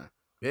this guy?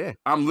 Yeah.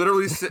 I'm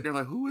literally sitting there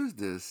like, who is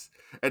this?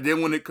 And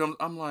then when it comes,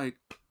 I'm like,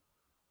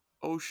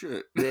 oh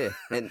shit. Yeah.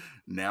 And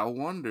now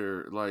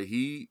wonder like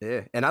he.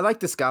 yeah, and I like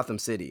this Gotham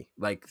City,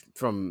 like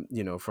from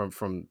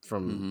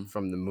Mm-hmm.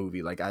 from the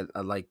movie. Like I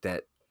like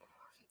that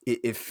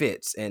it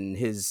fits, and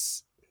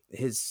his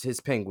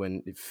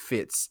Penguin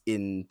fits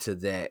into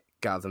that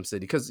Gotham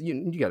City because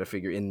you got to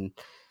figure in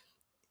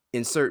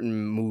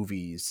certain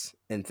movies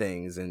and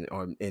things, and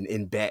or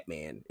in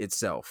Batman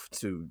itself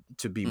to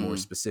be more Mm-hmm.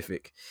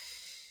 specific.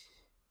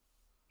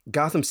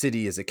 Gotham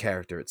City is a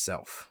character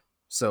itself,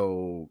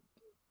 so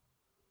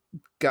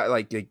got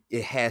like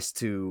it has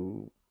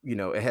to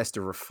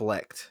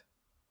reflect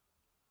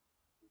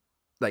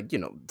like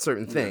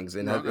certain Yeah, things,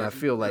 and no, I I got you.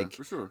 feel Yeah, like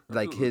for sure,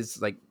 like absolutely.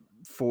 his like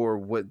for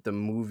what the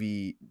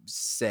movie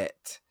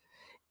set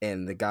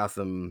and the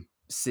Gotham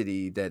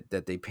City that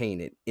they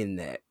painted in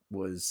that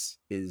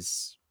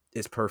is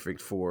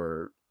perfect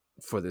for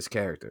this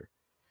character.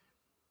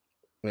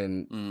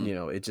 And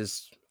Mm. it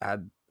just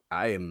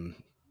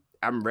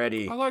I'm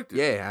ready. I liked it.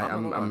 Yeah,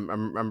 I'm not gonna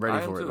lie. I'm ready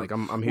I am for it. too. Like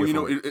I'm Well, here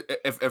for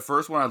it. at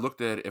first when I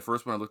looked at it,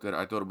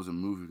 I thought it was a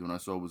movie. When I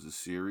saw it was a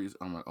series,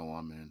 I'm like, oh,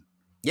 I'm in.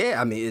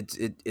 Yeah, I mean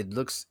it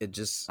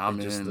I'm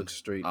just in. looks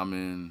straight. I'm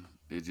in.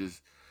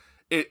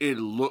 It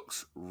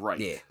looks right.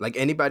 Yeah, like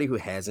anybody who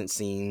hasn't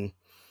seen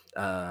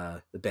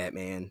the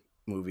Batman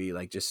movie,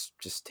 like just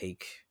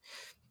take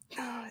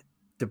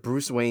the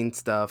Bruce Wayne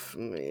stuff.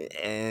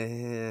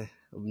 I'm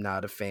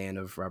not a fan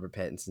of Robert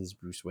Pattinson's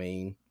Bruce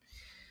Wayne.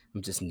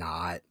 I'm just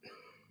not.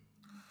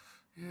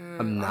 Yeah,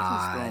 I'm I just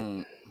not.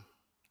 don't.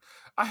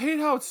 I hate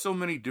how it's so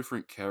many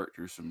different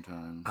characters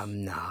sometimes.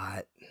 I'm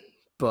not.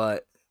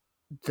 But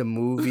the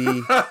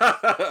movie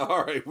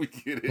All right, we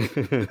get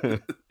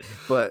it.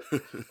 but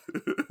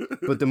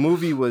the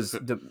movie was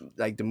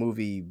the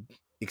movie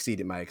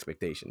exceeded my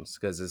expectations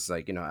because it's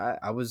like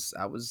I was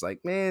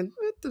like, man,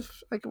 what the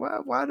like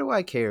why do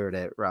I care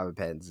that Robert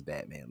Pattinson's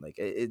Batman? Like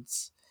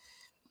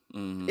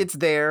Mm-hmm. it's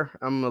there.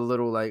 I'm a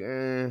little like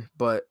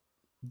but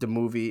the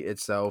movie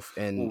itself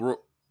Well, and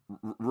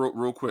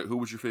real quick, who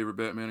was your favorite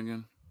Batman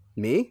again?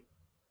 me,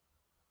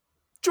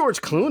 George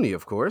Yeah, Clooney,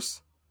 of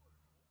course.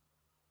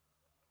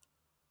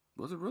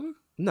 was it really?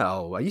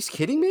 No, are you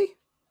kidding me?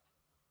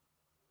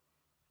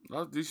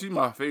 Did you see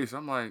my face?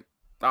 I'm like,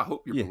 I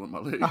hope you're Yeah, pulling my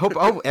leg. I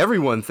hope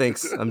everyone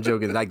thinks I'm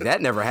joking. Like that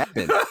never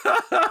happened.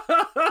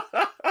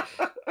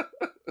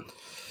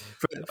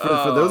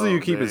 For those of you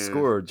Oh keeping man,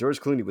 score, George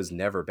Clooney was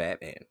never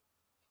Batman.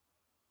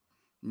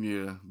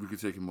 yeah, we could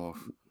take him off.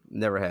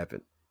 Never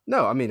happened.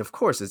 No, I mean, of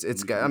course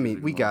it's got. I We could mean,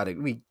 take him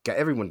off. we got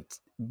everyone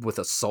with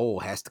a soul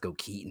has to go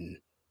Keaton.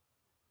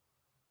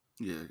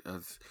 Yeah,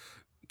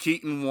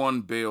 Keaton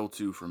won, Bale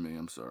 2 for me.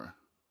 I'm sorry.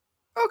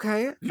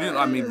 Okay. You didn't.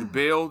 I mean,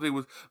 Bale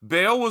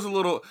was a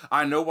little.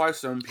 I know why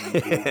some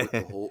people with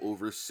the whole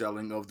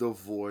overselling of the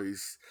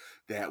voice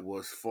that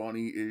was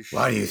funny as shit.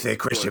 Why do you think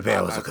Christian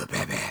Bale is a good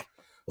Batman?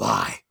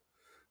 Why?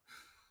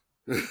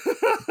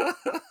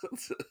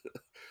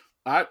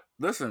 I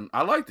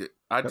liked it.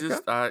 I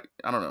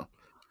don't know.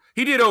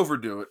 He did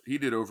overdo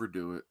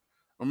it.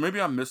 Or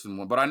maybe I'm missing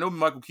one, but I know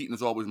Michael Keaton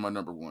is always my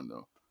number one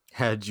though.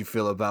 How did you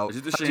feel about?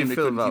 It's just a shame they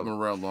couldn't keep him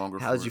around longer.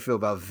 How did you feel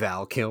about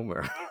Val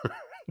Kilmer?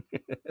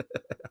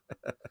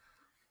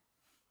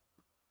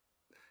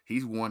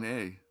 He's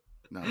 1A.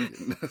 No, I'm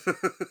kidding.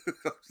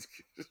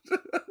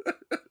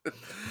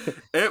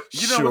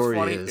 What's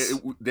funny?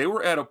 They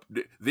were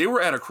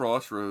at a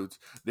crossroads.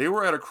 They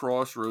were at a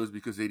crossroads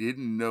because they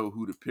didn't know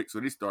who to pick, so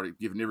they started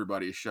giving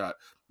everybody a shot.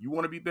 You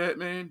want to be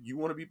Batman? You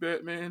want to be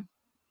Batman?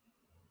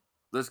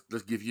 let's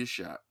give you a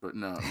shot. But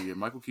no, yeah,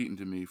 Michael Keaton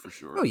to me for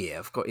sure. Oh yeah,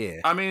 of course,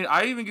 yeah. I mean,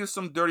 I even get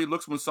some dirty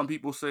looks when some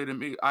people say to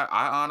me,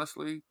 I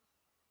honestly,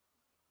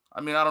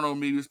 I mean, I don't know,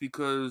 maybe it's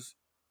because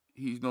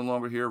he's no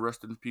longer here.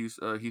 Rest in peace,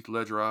 Heath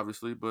Ledger,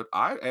 obviously. But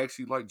I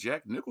actually like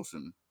Jack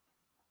Nicholson.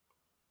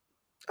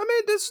 I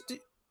mean, this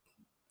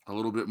a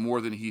little bit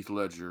more than Heath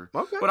Ledger.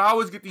 Okay. But I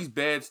always get these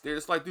bad stares.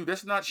 It's like, dude,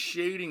 that's not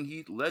shading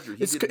Heath Ledger.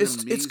 He did an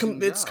amazing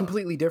job. It's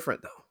completely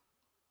different though.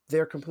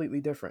 They're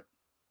completely different.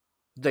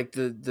 Like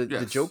the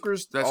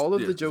Jokers, all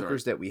of the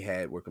Jokers that we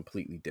had were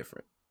completely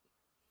different.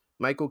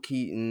 Michael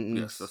Keaton,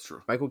 yes, that's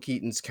true. Michael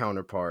Keaton's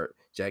counterpart,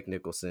 Jack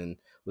Nicholson,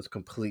 was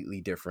completely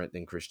different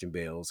than Christian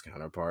Bale's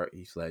counterpart,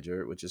 Heath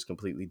Ledger, which is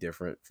completely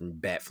different from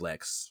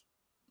Batfleck's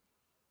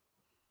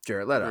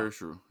Jared Leto. Very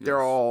true.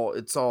 Yes.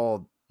 It's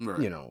all right.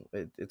 You know,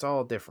 it's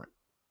all different.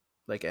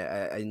 Like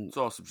it's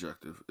all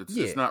subjective.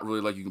 It's not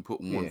really like you can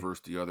put one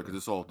versus the other because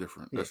it's all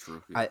different. Yeah. That's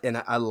true.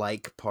 Yeah. I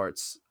like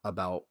parts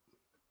about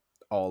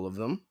all of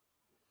them.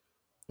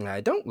 And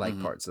I don't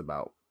like parts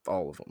about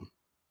all of them.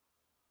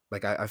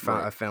 Like I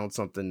found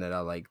something that I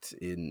liked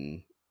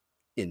in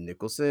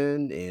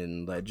Nicholson,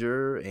 in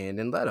Ledger, and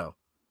in Leto.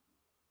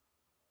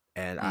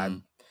 And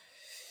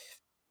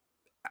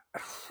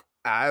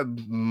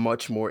I'm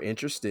much more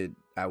interested.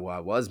 I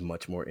was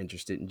much more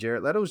interested in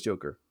Jared Leto's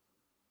Joker.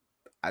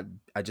 I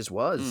just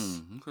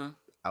was. Okay.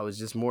 I was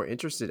just more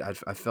interested. I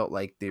felt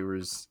like there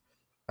was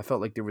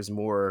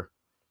more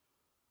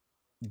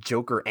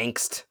Joker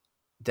angst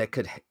that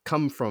could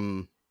come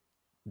from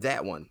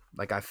that one.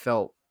 Like I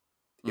felt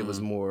it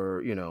was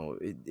more, you know,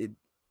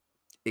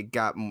 it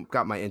got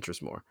my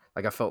interest more.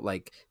 Like I felt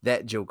like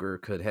that Joker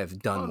could have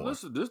done more.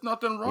 Listen, there's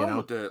nothing wrong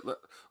with that.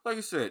 Like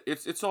I said,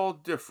 it's all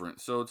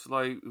different. So it's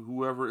like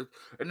whoever,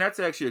 and that's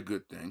actually a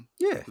good thing.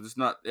 Yeah, because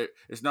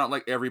it's not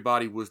like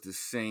everybody was the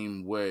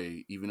same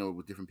way, even though it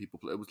was different people.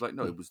 It was like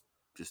it was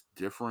just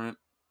different.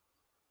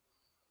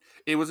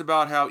 It was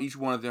about how each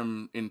one of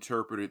them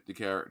interpreted the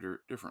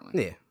character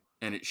differently. Yeah,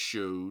 and it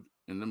showed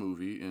in the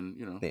movie, and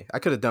you know, I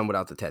could have done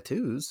without the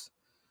tattoos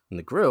and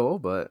the grill,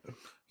 but.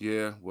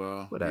 Yeah,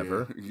 well,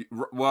 whatever. Yeah.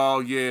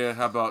 Well, yeah.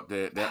 How about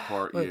that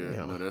part? But, yeah, you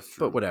know, no, that's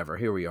true. But whatever.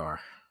 Here we are.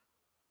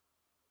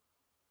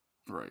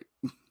 Right.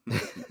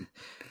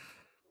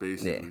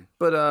 Basically. Yeah.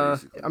 But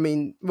I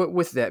mean,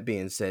 with that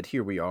being said,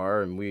 here we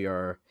are, and we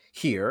are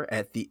here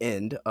at the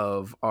end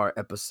of our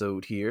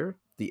episode here,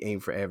 the Aim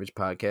for Average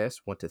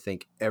podcast. Want to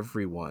thank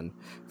everyone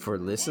for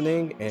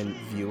listening and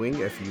viewing.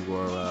 If you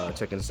are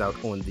checking us out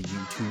on the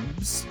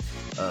YouTubes,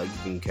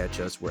 you can catch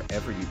us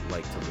wherever you'd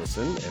like to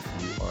listen. If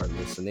you are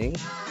listening,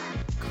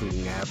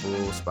 including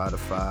Apple,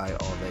 Spotify,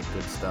 all that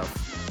good stuff.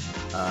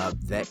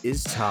 That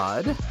is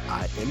Todd.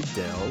 I am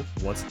Del.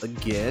 Once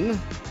again,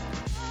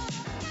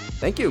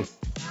 thank you.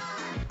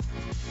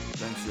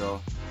 Thanks,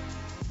 y'all.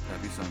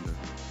 Happy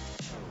Sunday.